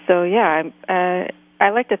I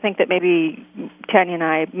like to think that maybe Tanya and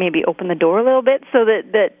I maybe open the door a little bit so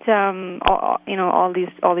that all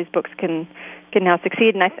these books can now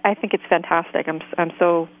succeed. And I think it's fantastic. I'm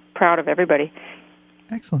so proud of everybody.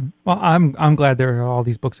 Excellent. Well, I'm glad there are all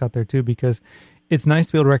these books out there too, because it's nice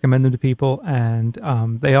to be able to recommend them to people, and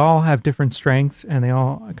they all have different strengths, and they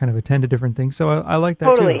all kind of attend to different things. So I like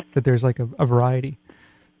that too, that there's like a variety.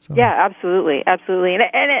 So. Yeah, absolutely.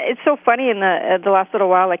 And it's so funny in the last little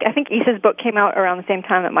while. Like I think Issa's book came out around the same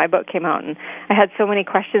time that my book came out, and I had so many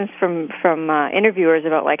questions from interviewers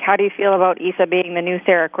about like, how do you feel about Issa being the new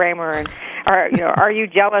Sarah Kramer, and are you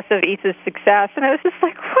jealous of Issa's success? And I was just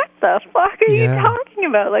like, what the fuck are you talking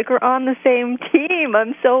about? Like, we're on the same team.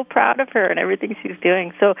 I'm so proud of her and everything she's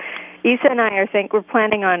doing. So Issa and I we're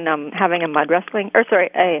planning on having a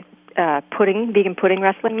vegan pudding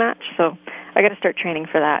wrestling match. So I got to start training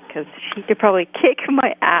for that because she could probably kick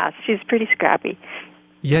my ass. She's pretty scrappy.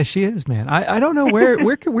 Yeah, she is, man. I don't know where are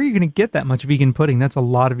you going to get that much vegan pudding? That's a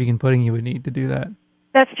lot of vegan pudding you would need to do that.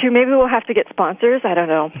 That's true. Maybe we'll have to get sponsors. I don't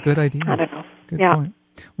know. Good idea. I don't know. Good point.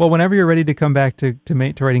 Well, whenever you're ready to come back to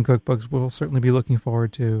writing cookbooks, we'll certainly be looking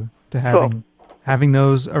forward to having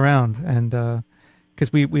those around, and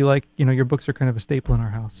because we like your books are kind of a staple in our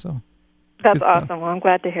house. So that's awesome. Well, I'm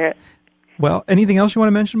glad to hear it. Well, anything else you want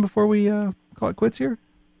to mention before we call it quits here?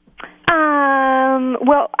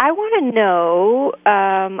 Well, I want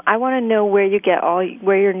to know where you get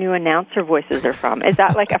where your new announcer voices are from. Is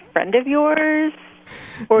that like a friend of yours?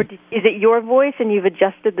 Or is it your voice and you've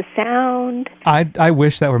adjusted the sound? I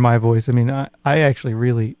wish that were my voice. I mean, I actually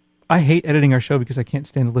really, I hate editing our show because I can't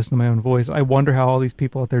stand to listen to my own voice. I wonder how all these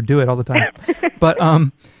people out there do it all the time. But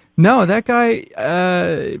no, that guy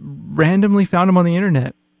randomly found him on the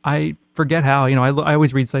internet. I forget how. You know, I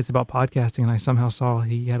always read sites about podcasting, and I somehow saw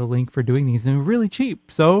he had a link for doing these, and they were really cheap.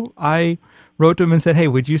 So I wrote to him and said, "Hey,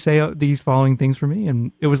 would you say these following things for me?"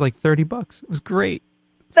 And it was like $30. It was great.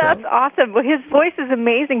 That's awesome. Well, his voice is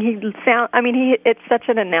amazing. It's such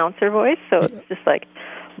an announcer voice, so it's just like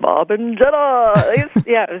Bob and Jenna.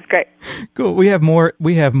 Yeah, it was great. Cool. We have more.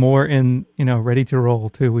 We have more in ready to roll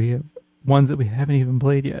too. We have ones that we haven't even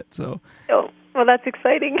played yet. So. Oh, well, that's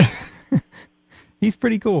exciting. He's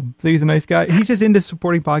pretty cool. So he's a nice guy. He's just into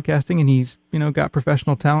supporting podcasting, and he's got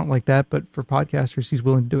professional talent like that. But for podcasters, he's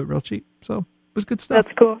willing to do it real cheap. So it was good stuff.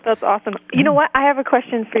 That's cool. That's awesome. You know what? I have a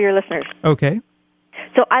question for your listeners. Okay.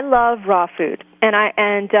 So I love raw food, and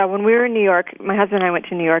when we were in New York, my husband and I went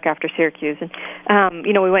to New York after Syracuse, and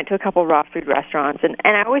we went to a couple raw food restaurants, and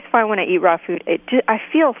I always find when I eat raw food, I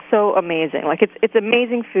feel so amazing. Like it's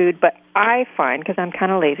amazing food, but I find, because I'm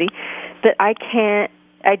kind of lazy, that I can't.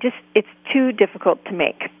 It's too difficult to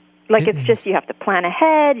make. Like it's just, you have to plan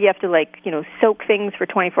ahead, you have to soak things for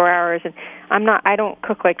 24 hours, and I don't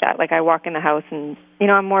cook like that. Like I walk in the house and,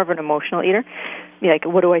 I'm more of an emotional eater. Like,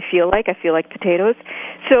 what do I feel like? I feel like potatoes.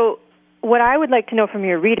 So what I would like to know from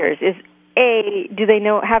your readers is, A, do they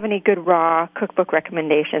have any good raw cookbook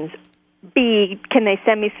recommendations? B, can they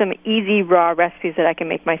send me some easy raw recipes that I can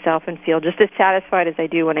make myself and feel just as satisfied as I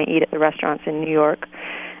do when I eat at the restaurants in New York?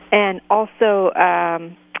 And also,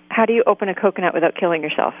 how do you open a coconut without killing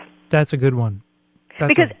yourself? That's a good one.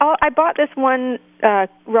 I bought this one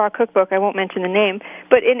raw cookbook, I won't mention the name,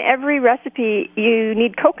 but in every recipe you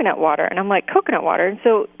need coconut water. And I'm like, coconut water? And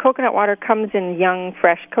so coconut water comes in young,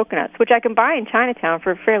 fresh coconuts, which I can buy in Chinatown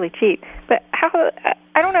for fairly cheap. But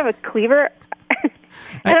I don't have a cleaver,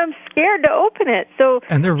 and I'm scared to open it. So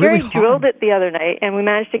and they're really Jerry drilled it the other night, and we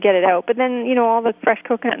managed to get it out. But then, all the fresh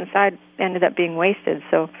coconut inside ended up being wasted.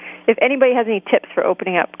 So if anybody has any tips for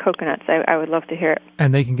opening up coconuts, I would love to hear it.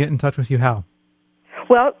 And they can get in touch with you how?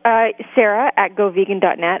 Well, Sarah at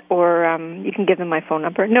govegan.net, or you can give them my phone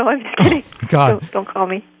number. No, I'm just kidding. God. Don't call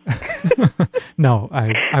me. No,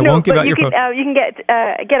 I won't give out your phone. You can get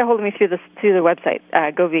a hold of me through the website,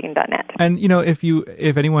 govegan.net. And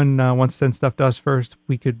if anyone wants to send stuff to us first,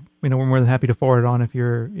 we could, we're more than happy to forward it on if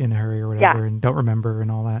you're in a hurry or whatever and don't remember and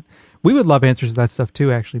all that. We would love answers to that stuff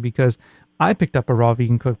too, actually, because I picked up a raw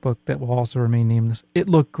vegan cookbook that will also remain nameless. It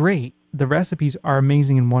looked great. The recipes are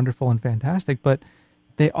amazing and wonderful and fantastic, but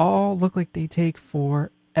they all look like they take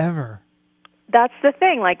forever. That's the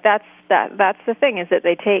thing. Like that's the thing, is that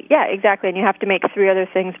they take, exactly. And you have to make 3 other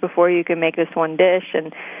things before you can make this one dish.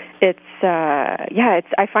 And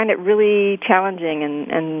I find it really challenging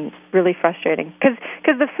and really frustrating. Cause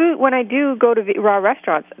the food, when I do go to raw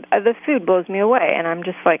restaurants, the food blows me away. And I'm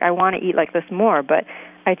just like, I want to eat like this more, but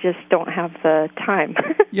I just don't have the time.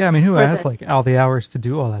 Yeah. I mean, who has all the hours to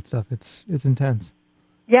do all that stuff? It's intense.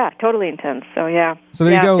 Yeah, totally intense. So, yeah. So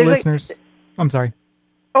there you go, listeners. I'm sorry.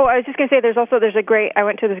 Oh, I was just going to say, I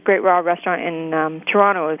went to this great raw restaurant in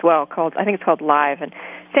Toronto as well, I think it's called Live. And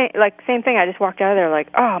same thing, I just walked out of there like,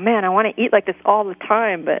 oh man, I want to eat like this all the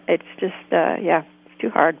time, but it's just, it's too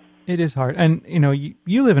hard. It is hard. And,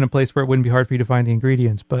 you live in a place where it wouldn't be hard for you to find the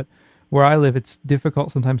ingredients, but where I live, it's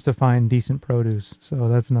difficult sometimes to find decent produce. So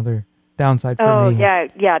that's another downside for me. Oh,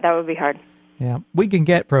 yeah, that would be hard. Yeah, we can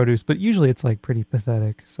get produce, but usually it's like pretty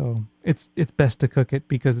pathetic. So it's best to cook it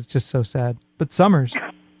because it's just so sad. But summers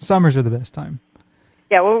are the best time.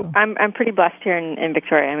 Yeah, well, I'm pretty blessed here in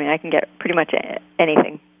Victoria. I mean, I can get pretty much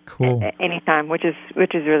anything, cool, anytime, which is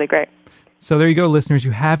really great. So there you go, listeners.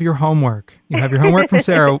 You have your homework. You have your homework from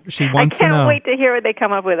Sarah. She wants to know. I can't wait to hear what they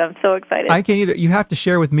come up with. I'm so excited. I can't either. You have to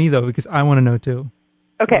share with me though, because I want to know too.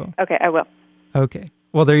 Okay, I will. Okay.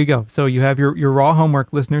 Well, there you go. So you have your raw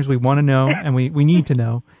homework, listeners. We want to know, and we need to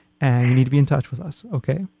know, and you need to be in touch with us.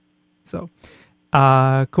 Okay. So,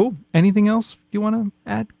 cool. Anything else you want to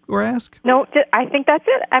add or ask? No, I think that's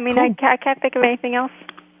it. I mean, cool. I can't think of anything else.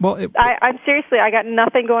 Well, I'm seriously, I got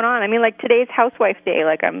nothing going on. I mean, like today's housewife day,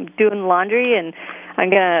 like I'm doing laundry and I'm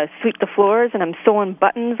going to sweep the floors and I'm sewing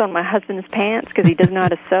buttons on my husband's pants because he doesn't know how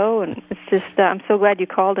to sew. And it's just, I'm so glad you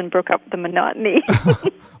called and broke up the monotony.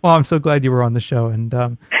 Well, I'm so glad you were on the show.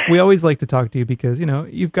 And we always like to talk to you because,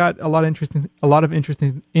 you've got a lot of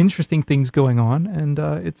interesting things going on. And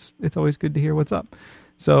it's always good to hear what's up.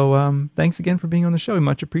 So thanks again for being on the show. We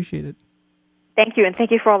much appreciate it. Thank you, and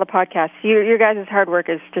thank you for all the podcasts. Your guys' hard work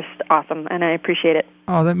is just awesome, and I appreciate it.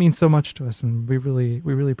 Oh, that means so much to us, and we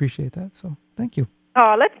really appreciate that. So, thank you.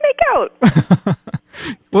 Oh, let's make out.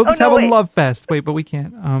 We'll just have a wait. love fest. Wait, but we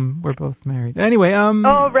can't. We're both married. Anyway,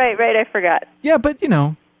 Oh, right, I forgot. yeah, but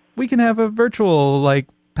we can have a virtual, like,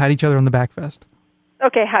 pat each other on the back fest.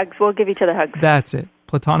 Okay, hugs. We'll give each other hugs. That's it.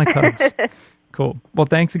 Platonic hugs. Cool. Well,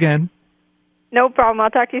 thanks again. No problem. I'll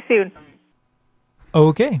talk to you soon.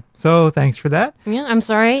 Okay, so thanks for that. Yeah, I'm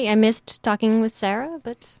sorry I missed talking with Sarah,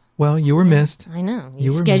 but Well, you were missed. I know. You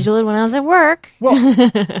You were scheduled it when I was at work. Well,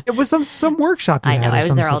 it was some workshop you I had. know, or I was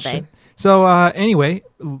some there all such day. shit. So anyway,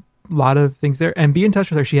 a lot of things there. And be in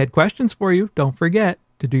touch with her. She had questions for you. Don't forget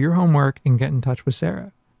to do your homework and get in touch with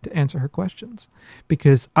Sarah to answer her questions.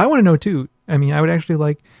 Because I want to know too. I mean, I would actually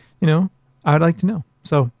like, I would like to know.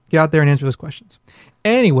 So get out there and answer those questions.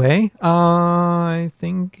 Anyway, I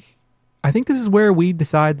think this is where we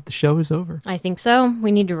decide that the show is over. I think so.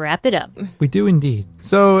 We need to wrap it up. We do indeed.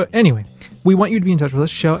 So anyway, we want you to be in touch with us.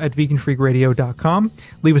 Show at veganfreakradio.com.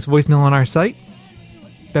 Leave us a voicemail on our site.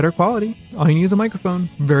 Better quality. All you need is a microphone.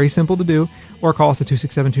 Very simple to do. Or call us at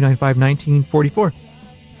 267-295-1944.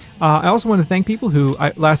 I also want to thank people who,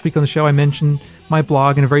 last week on the show, I mentioned my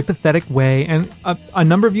blog in a very pathetic way. And a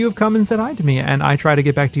number of you have come and said hi to me. And I try to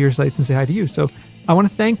get back to your sites and say hi to you. So I want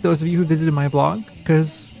to thank those of you who visited my blog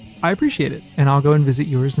because I appreciate it. And I'll go and visit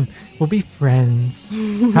yours and we'll be friends.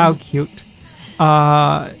 How cute.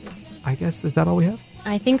 I guess, is that all we have?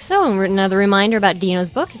 I think so. And another reminder about Dino's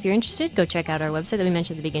book. If you're interested, go check out our website that we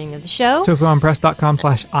mentioned at the beginning of the show.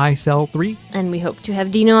 TofuOnPress.com/ISell3. And we hope to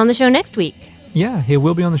have Dino on the show next week. Yeah, he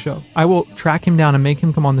will be on the show. I will track him down and make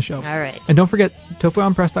him come on the show. All right. And don't forget,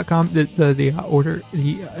 TofuOnPress.com,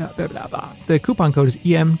 the coupon code is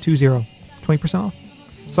EM20, 20% off.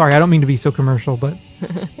 Sorry, I don't mean to be so commercial, but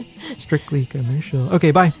strictly commercial. Okay,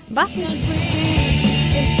 bye. Bye.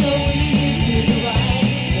 It's so easy to do right.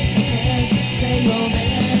 Say your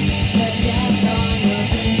best, but death on your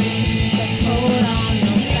brain, but cold on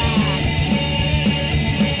your back.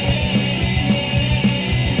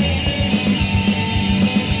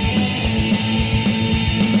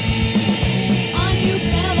 On you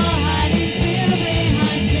clever hiding fear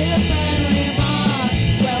behind flippant remarks.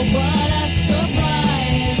 Well, what a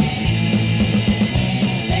surprise.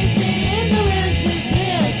 They say ignorance is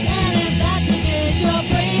bliss, and if that's the case, your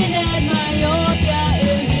brain dead myopia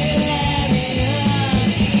is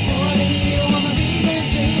hilarious. According to you, I'm a vegan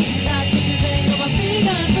freak. That's what you think, I'm a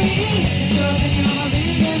vegan freak. It's your opinion, I'm a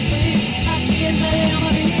vegan freak. Happy as Larry, I'm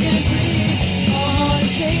a vegan freak. Oh, holy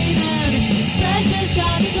Satan, precious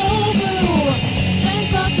God, the tofu. Thank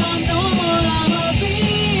fuck I'm normal, I'm a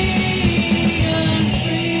vegan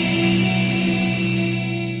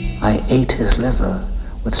freak. I ate his liver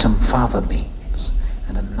with some fava beans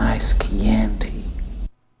and a nice Chianti.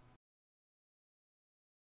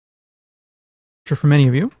 For many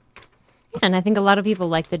of you. And I think a lot of people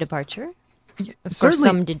liked the departure. Of course, certainly.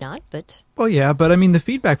 some did not, but Well, yeah, but I mean, the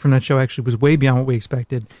feedback from that show actually was way beyond what we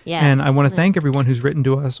expected. Yeah. And I want to thank everyone who's written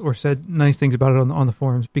to us or said nice things about it on the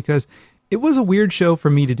forums because it was a weird show for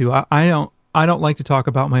me to do. I don't like to talk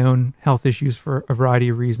about my own health issues for a variety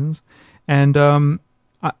of reasons. And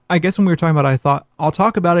I guess when we were talking about it, I thought I'll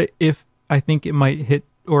talk about it if I think it might hit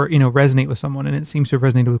or resonate with someone, and it seems to have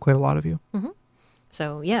resonated with quite a lot of you.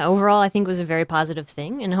 so yeah, overall, I think it was a very positive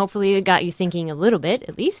thing, and hopefully it got you thinking a little bit,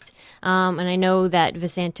 at least. And I know that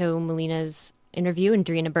Visanto Molina's interview and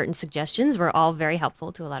Darina Burton's suggestions were all very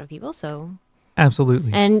helpful to a lot of people, so...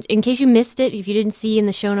 Absolutely. And in case you missed it, if you didn't see in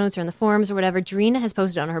the show notes or in the forums or whatever, Darina has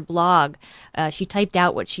posted on her blog. She typed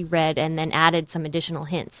out what she read and then added some additional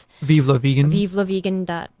hints. Vive la Vegan. ViveLaVegan.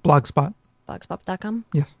 Blogspot. Blogspot.com?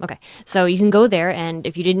 Yes. Okay. So you can go there, and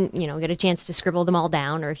if you didn't, get a chance to scribble them all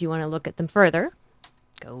down, or if you want to look at them further,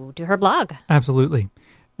 go to her blog. Absolutely.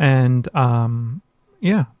 And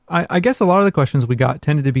yeah, I guess a lot of the questions we got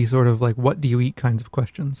tended to be sort of like, what do you eat kinds of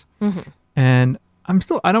questions. Mhm. And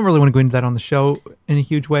I don't really want to go into that on the show in a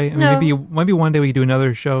huge way. I mean, No. maybe one day we could do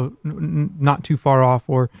another show not too far off,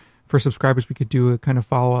 or for subscribers, we could do a kind of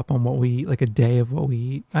follow up on what we eat, like a day of what we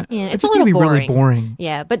eat. Yeah, It it's a just little be boring. really boring.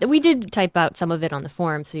 Yeah, but we did type out some of it on the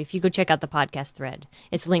forum, so if you go check out the podcast thread,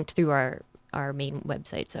 it's linked through our main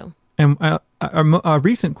website, so... And a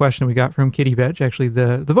recent question we got from Kitty Veg, actually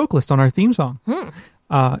the vocalist on our theme song.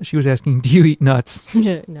 She was asking, do you eat nuts?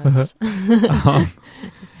 Nuts.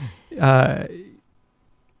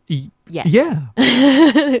 Yes. Yeah.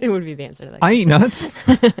 It would be the answer to that. I eat nuts.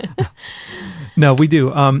 No, we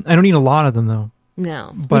do. I don't eat a lot of them, though.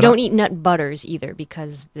 No. But we don't eat nut butters either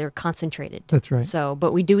because they're concentrated. That's right. So,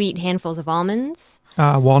 but we do eat handfuls of almonds.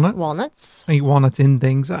 Walnuts. Walnuts. I eat walnuts in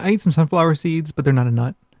things. I eat some sunflower seeds, but they're not a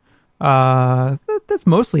nut. That's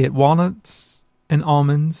mostly it. Walnuts and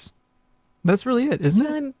almonds That's really it, isn't it?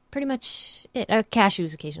 Really pretty much it.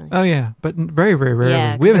 Cashews occasionally. Oh yeah, but very, very rarely.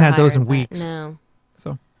 Yeah, we haven't had those in higher fat. weeks. No.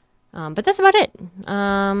 So. But that's about it.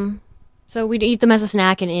 So we'd eat them as a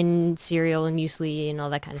snack and in cereal and muesli and all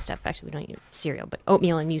that kind of stuff. Actually, we don't eat cereal, but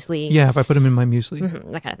oatmeal and muesli. Yeah, if I put them in my muesli.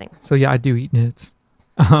 That kind of thing. So yeah, I do eat nits.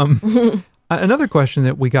 Another question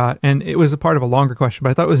that we got, and it was a part of a longer question, but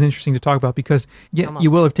I thought it was interesting to talk about because Almost.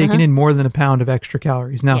 you will have taken in more than a pound of extra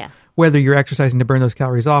calories. Now, whether you're exercising to burn those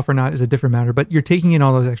calories off or not is a different matter, but you're taking in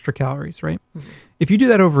all those extra calories, right? If you do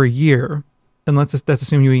that over a year, and let's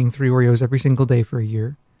assume you're eating 3 Oreos every single day for a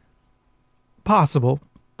year, possible,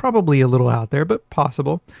 probably a little out there, but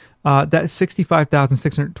possible, that's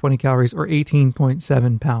 65,620 calories or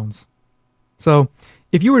 18.7 pounds. So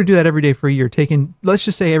if you were to do that every day for a year, let's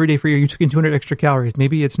just say every day for a year, you took in 200 extra calories.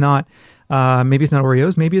 Maybe it's not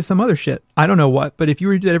Oreos. Maybe it's some other shit. I don't know what. But if you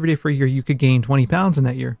were to do that every day for a year, you could gain 20 pounds in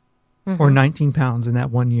that year or 19 pounds in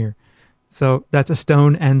that 1 year. So that's a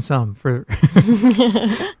stone and some for,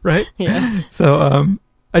 right? Yeah. So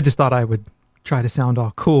I just thought I would try to sound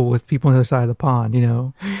all cool with people on the other side of the pond,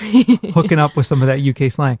 hooking up with some of that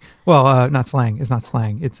UK slang. Well, not slang. It's not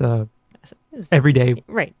slang. It's everyday.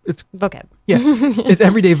 Right. It's vocab. Yeah. It's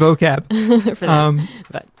everyday vocab. For them,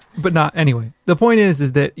 but not anyway. The point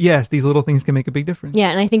is that yes, these little things can make a big difference. Yeah,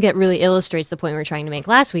 and I think that really illustrates the point we were trying to make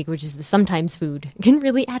last week, which is that sometimes food can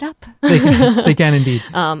really add up. They can indeed.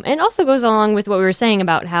 And also goes along with what we were saying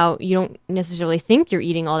about how you don't necessarily think you're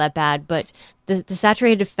eating all that bad, but the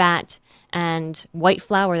saturated fat and white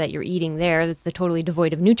flour that you're eating there, that's the totally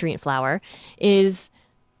devoid of nutrient flour, is...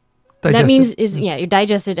 Digested. That means you're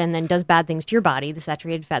digested and then does bad things to your body, the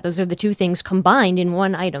saturated fat. Those are the two things combined in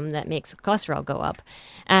one item that makes cholesterol go up.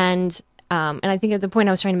 And I think the point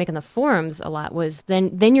I was trying to make in the forums a lot was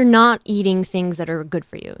then you're not eating things that are good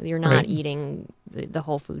for you. You're not eating the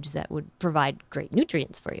whole foods that would provide great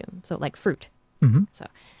nutrients for you. So like fruit. Mm-hmm.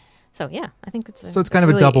 So yeah, I think it's kind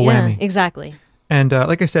of a double whammy. Exactly. And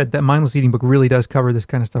like I said, that mindless eating book really does cover this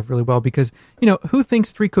kind of stuff really well because, who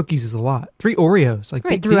thinks 3 cookies is a lot? 3 Oreos, like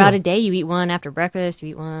big throughout deal. a day, you eat 1 after breakfast, you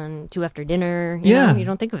eat 2 after dinner. You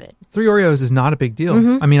don't think of it. 3 Oreos is not a big deal.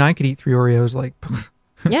 Mm-hmm. I mean, I could eat 3 Oreos like,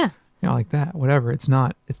 yeah, like that, whatever. It's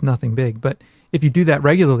nothing big. But if you do that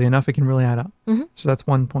regularly enough, it can really add up. Mm-hmm. So that's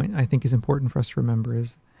one point I think is important for us to remember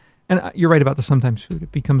is, and you're right about the sometimes food.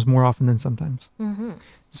 It becomes more often than sometimes. Mm-hmm.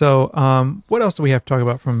 So what else do we have to talk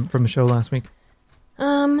about from the show last week?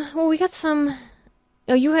 Well, we got some.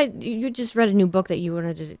 Oh, you just read a new book that you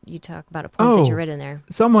wanted to talk about a point that you read in there.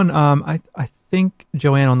 Someone, I think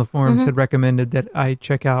Joanne on the forums had recommended that I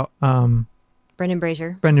check out Brendan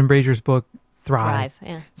Brazier. Brendan Brazier's book Thrive.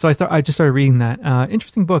 Yeah. So I just started reading that.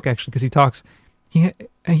 Interesting book actually because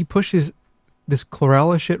he pushes this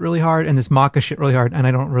chlorella shit really hard and this maca shit really hard, and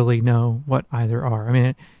I don't really know what either are. I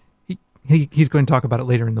mean, he's going to talk about it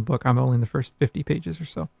later in the book. I'm only in the first 50 pages or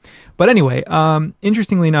so. But anyway,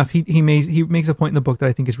 interestingly enough, he makes a point in the book that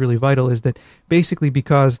I think is really vital is that basically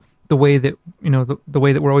because the way that, the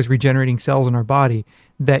way that we're always regenerating cells in our body,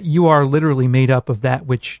 that you are literally made up of that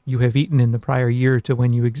which you have eaten in the prior year to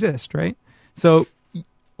when you exist, right? So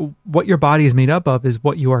what your body is made up of is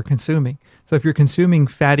what you are consuming. So if you're consuming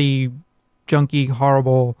fatty, junky,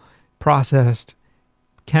 horrible, processed,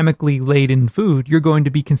 chemically laden food, you're going to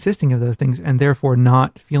be consisting of those things and therefore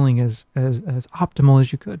not feeling as optimal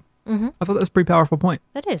as you could. Mm-hmm. I thought that was a pretty powerful point.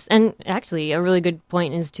 That is. And actually a really good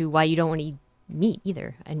point as to why you don't want to eat meat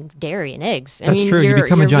either and dairy and eggs. That's true. You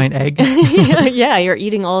become a giant egg. Yeah, you're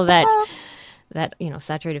eating all of that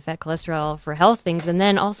saturated fat, cholesterol for health things, and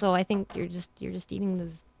then also I think you're just eating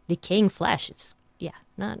this decaying flesh. It's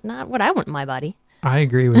not what I want in my body. I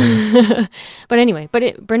agree with you. But anyway,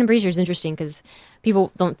 Brendan Brazier is interesting because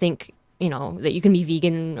people don't think, that you can be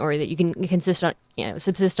vegan or that you can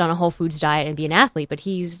subsist on a whole foods diet and be an athlete, but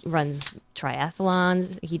he runs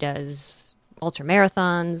triathlons, he does ultra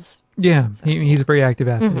marathons. Yeah, so, he's a very active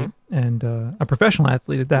athlete and a professional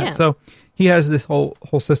athlete at that. Yeah. So he has this whole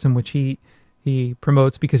system which he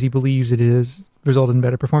promotes because he believes it is resulted in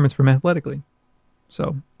better performance for him athletically.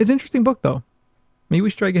 So it's an interesting book though. Maybe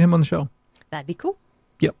we should try to get him on the show. That'd be cool.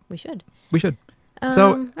 Yep. We should.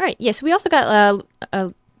 So, all right. Yes, we also got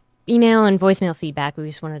email and voicemail feedback we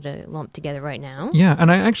just wanted to lump together right now. Yeah,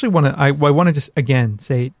 and I actually want to just again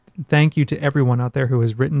say thank you to everyone out there who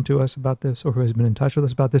has written to us about this or who has been in touch with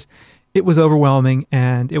us about this. It was overwhelming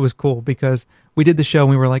and it was cool because we did the show and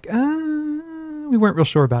we were like, we weren't real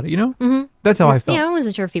sure about it, Mm-hmm. That's how I felt. Yeah, I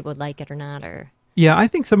wasn't sure if people would like it or not. Yeah, I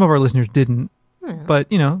think some of our listeners didn't. But,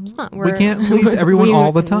 we can't please everyone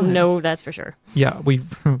all the time. No, that's for sure. Yeah,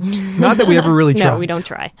 not that we ever really try. No, we don't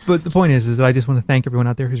try. But the point is that I just want to thank everyone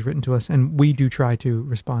out there who's written to us, and we do try to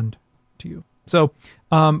respond to you. So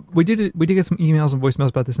we did get some emails and voicemails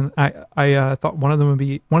about this, and I thought one of the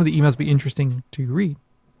emails would be interesting to read.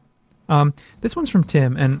 This one's from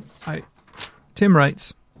Tim, and Tim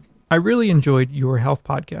writes, I really enjoyed your health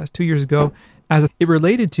podcast 2 years ago as it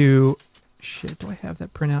related to shit. Do I have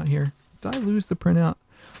that printout here? Did I lose the printout?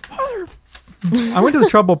 I went to the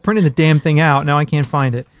trouble of printing the damn thing out. Now I can't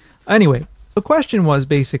find it. Anyway, the question was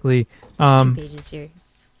basically... There's 2 pages here.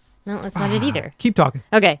 No, that's not it either. Keep talking.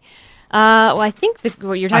 Okay. Well, I think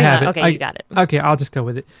what you're talking about... Okay, you got it. Okay, I'll just go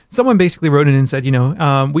with it. Someone basically wrote in and said,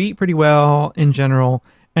 we eat pretty well in general,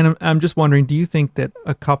 and I'm just wondering, do you think that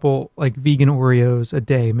a couple, like, vegan Oreos a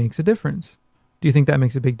day makes a difference? Do you think that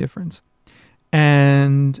makes a big difference?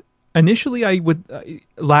 And initially I would...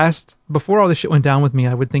 before all this shit went down with me,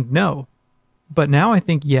 I would think no. But now I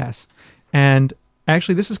think yes. And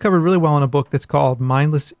actually, this is covered really well in a book that's called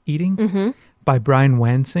Mindless Eating by Brian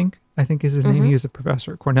Wansink, I think is his name. He is a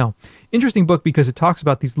professor at Cornell. Interesting book because it talks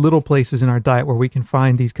about these little places in our diet where we can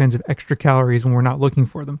find these kinds of extra calories when we're not looking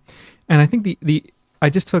for them. And I think I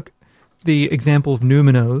just took the example of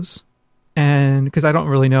Numinos, and because I don't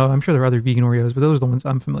really know, I'm sure there are other vegan Oreos, but those are the ones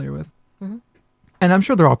I'm familiar with. And I'm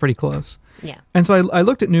sure they're all pretty close. Yeah. And so I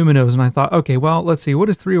looked at Numinos and I thought, okay, well, let's see. What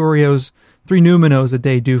does 3 Numinos a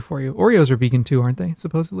day do for you? Oreos are vegan too, aren't they,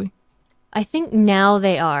 supposedly? I think now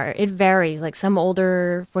they are. It varies. Like some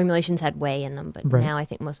older formulations had whey in them, but now I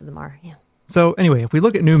think most of them are. Yeah. So anyway, if we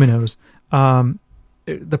look at Numinos,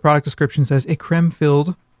 the product description says a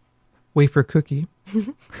creme-filled wafer cookie.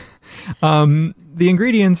 The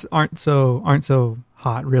ingredients aren't so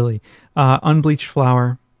hot, really. Unbleached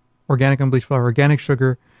flour, organic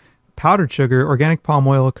sugar, powdered sugar, organic palm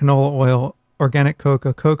oil, canola oil, organic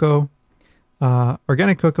cocoa,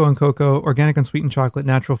 organic cocoa and cocoa, organic unsweetened chocolate,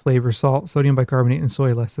 natural flavor, salt, sodium bicarbonate, and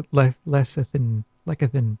soy lecithin.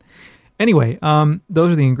 Anyway,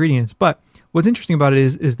 those are the ingredients. But what's interesting about it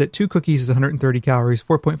is that 2 cookies is 130 calories,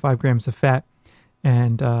 4.5 grams of fat,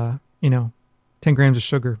 and 10 grams of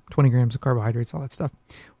sugar, 20 grams of carbohydrates, all that stuff.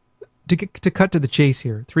 To cut to the chase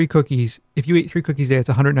here, 3 cookies, if you eat 3 cookies a day, it's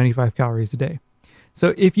 195 calories a day.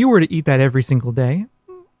 So if you were to eat that every single day,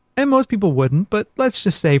 and most people wouldn't, but let's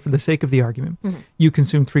just say for the sake of the argument, you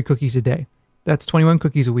consume 3 cookies a day. That's 21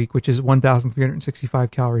 cookies a week, which is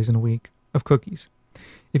 1,365 calories in a week of cookies.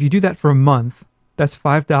 If you do that for a month, that's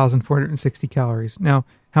 5,460 calories. Now,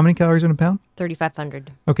 how many calories in a pound?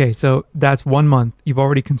 3,500. Okay, so that's 1 month. You've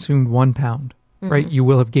already consumed 1 pound, right? You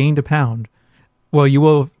will have gained a pound. Well, you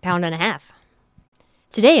will... Pound and a half.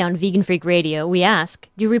 Today on Vegan Freak Radio, we ask,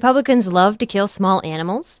 do Republicans love to kill small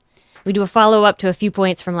animals? We do a follow-up to a few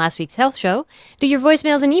points from last week's health show, do your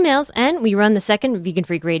voicemails and emails, and we run the second Vegan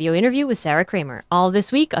Freak Radio interview with Sarah Kramer. All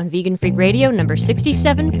this week on Vegan Freak Radio, number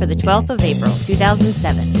 67 for the 12th of April,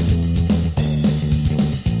 2007.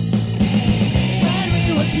 When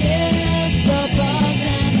we were kids, the bugs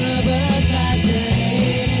and the birds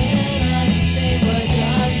fascinated us. They were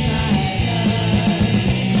just like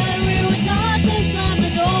us. And we were taught to slam the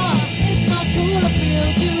door. It's not cool to feel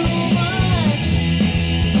too much.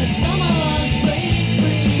 But some of us break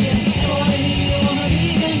free. Boy, I'm a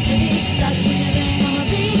vegan freak. That's when you think I'm a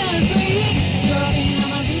vegan freak. You're opinion,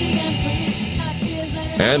 I'm a vegan freak. That feels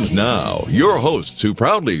like And now, your hosts who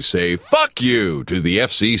proudly say fuck you to the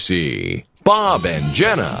FCC, Bob and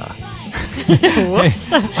Jenna. Whoops.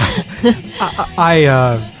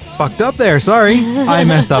 I fucked up there. Sorry. I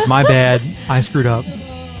messed up. My bad. I screwed up.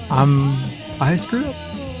 I screwed up.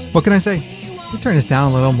 What can I say? Let me turn this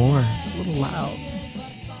down a little more. It's a little loud.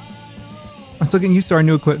 I'm still getting used to our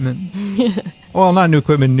new equipment. Well, not new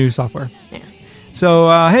equipment, new software. Yeah. So,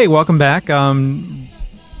 hey, welcome back.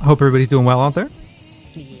 Hope everybody's doing well out there.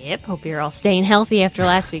 Yep, hope you're all staying healthy after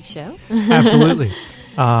last week's show. Absolutely.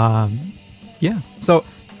 Yeah. So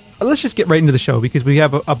let's just get right into the show because we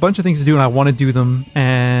have a bunch of things to do and I want to do them.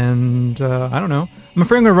 And I don't know. I'm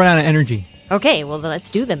afraid I'm going to run out of energy. Okay, well, let's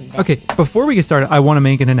do them then. Okay, before we get started, I want to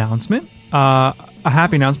make an announcement. A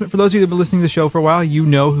happy announcement. For those of you that have been listening to the show for a while, you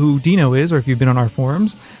know who Dino is, or if you've been on our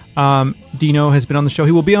forums. Dino has been on the show.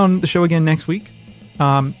 He will be on the show again next week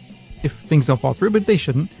if things don't fall through, but they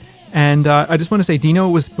shouldn't. And I just want to say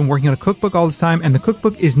Dino has been working on a cookbook all this time, and the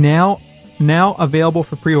cookbook is now available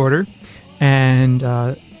for pre-order. And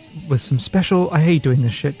with some special, I hate doing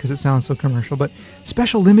this shit because it sounds so commercial, but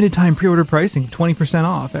special limited time pre-order pricing, 20%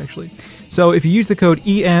 off actually. So if you use the code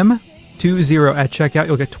EM20 at checkout,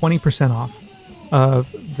 you'll get 20% off of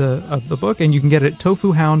the book, and you can get it at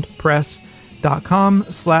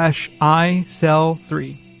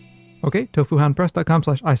tofuhoundpress.com/isell3. Okay,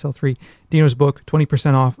 tofuhoundpress.com/isell3. Dino's book,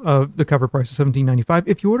 20% off of the cover price of $17.95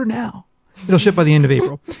 if you order now. It'll ship by the end of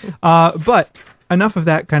April. But enough of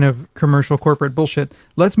that kind of commercial corporate bullshit.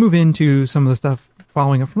 Let's move into some of the stuff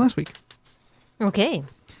following up from last week. Okay.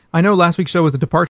 I know last week's show was a departure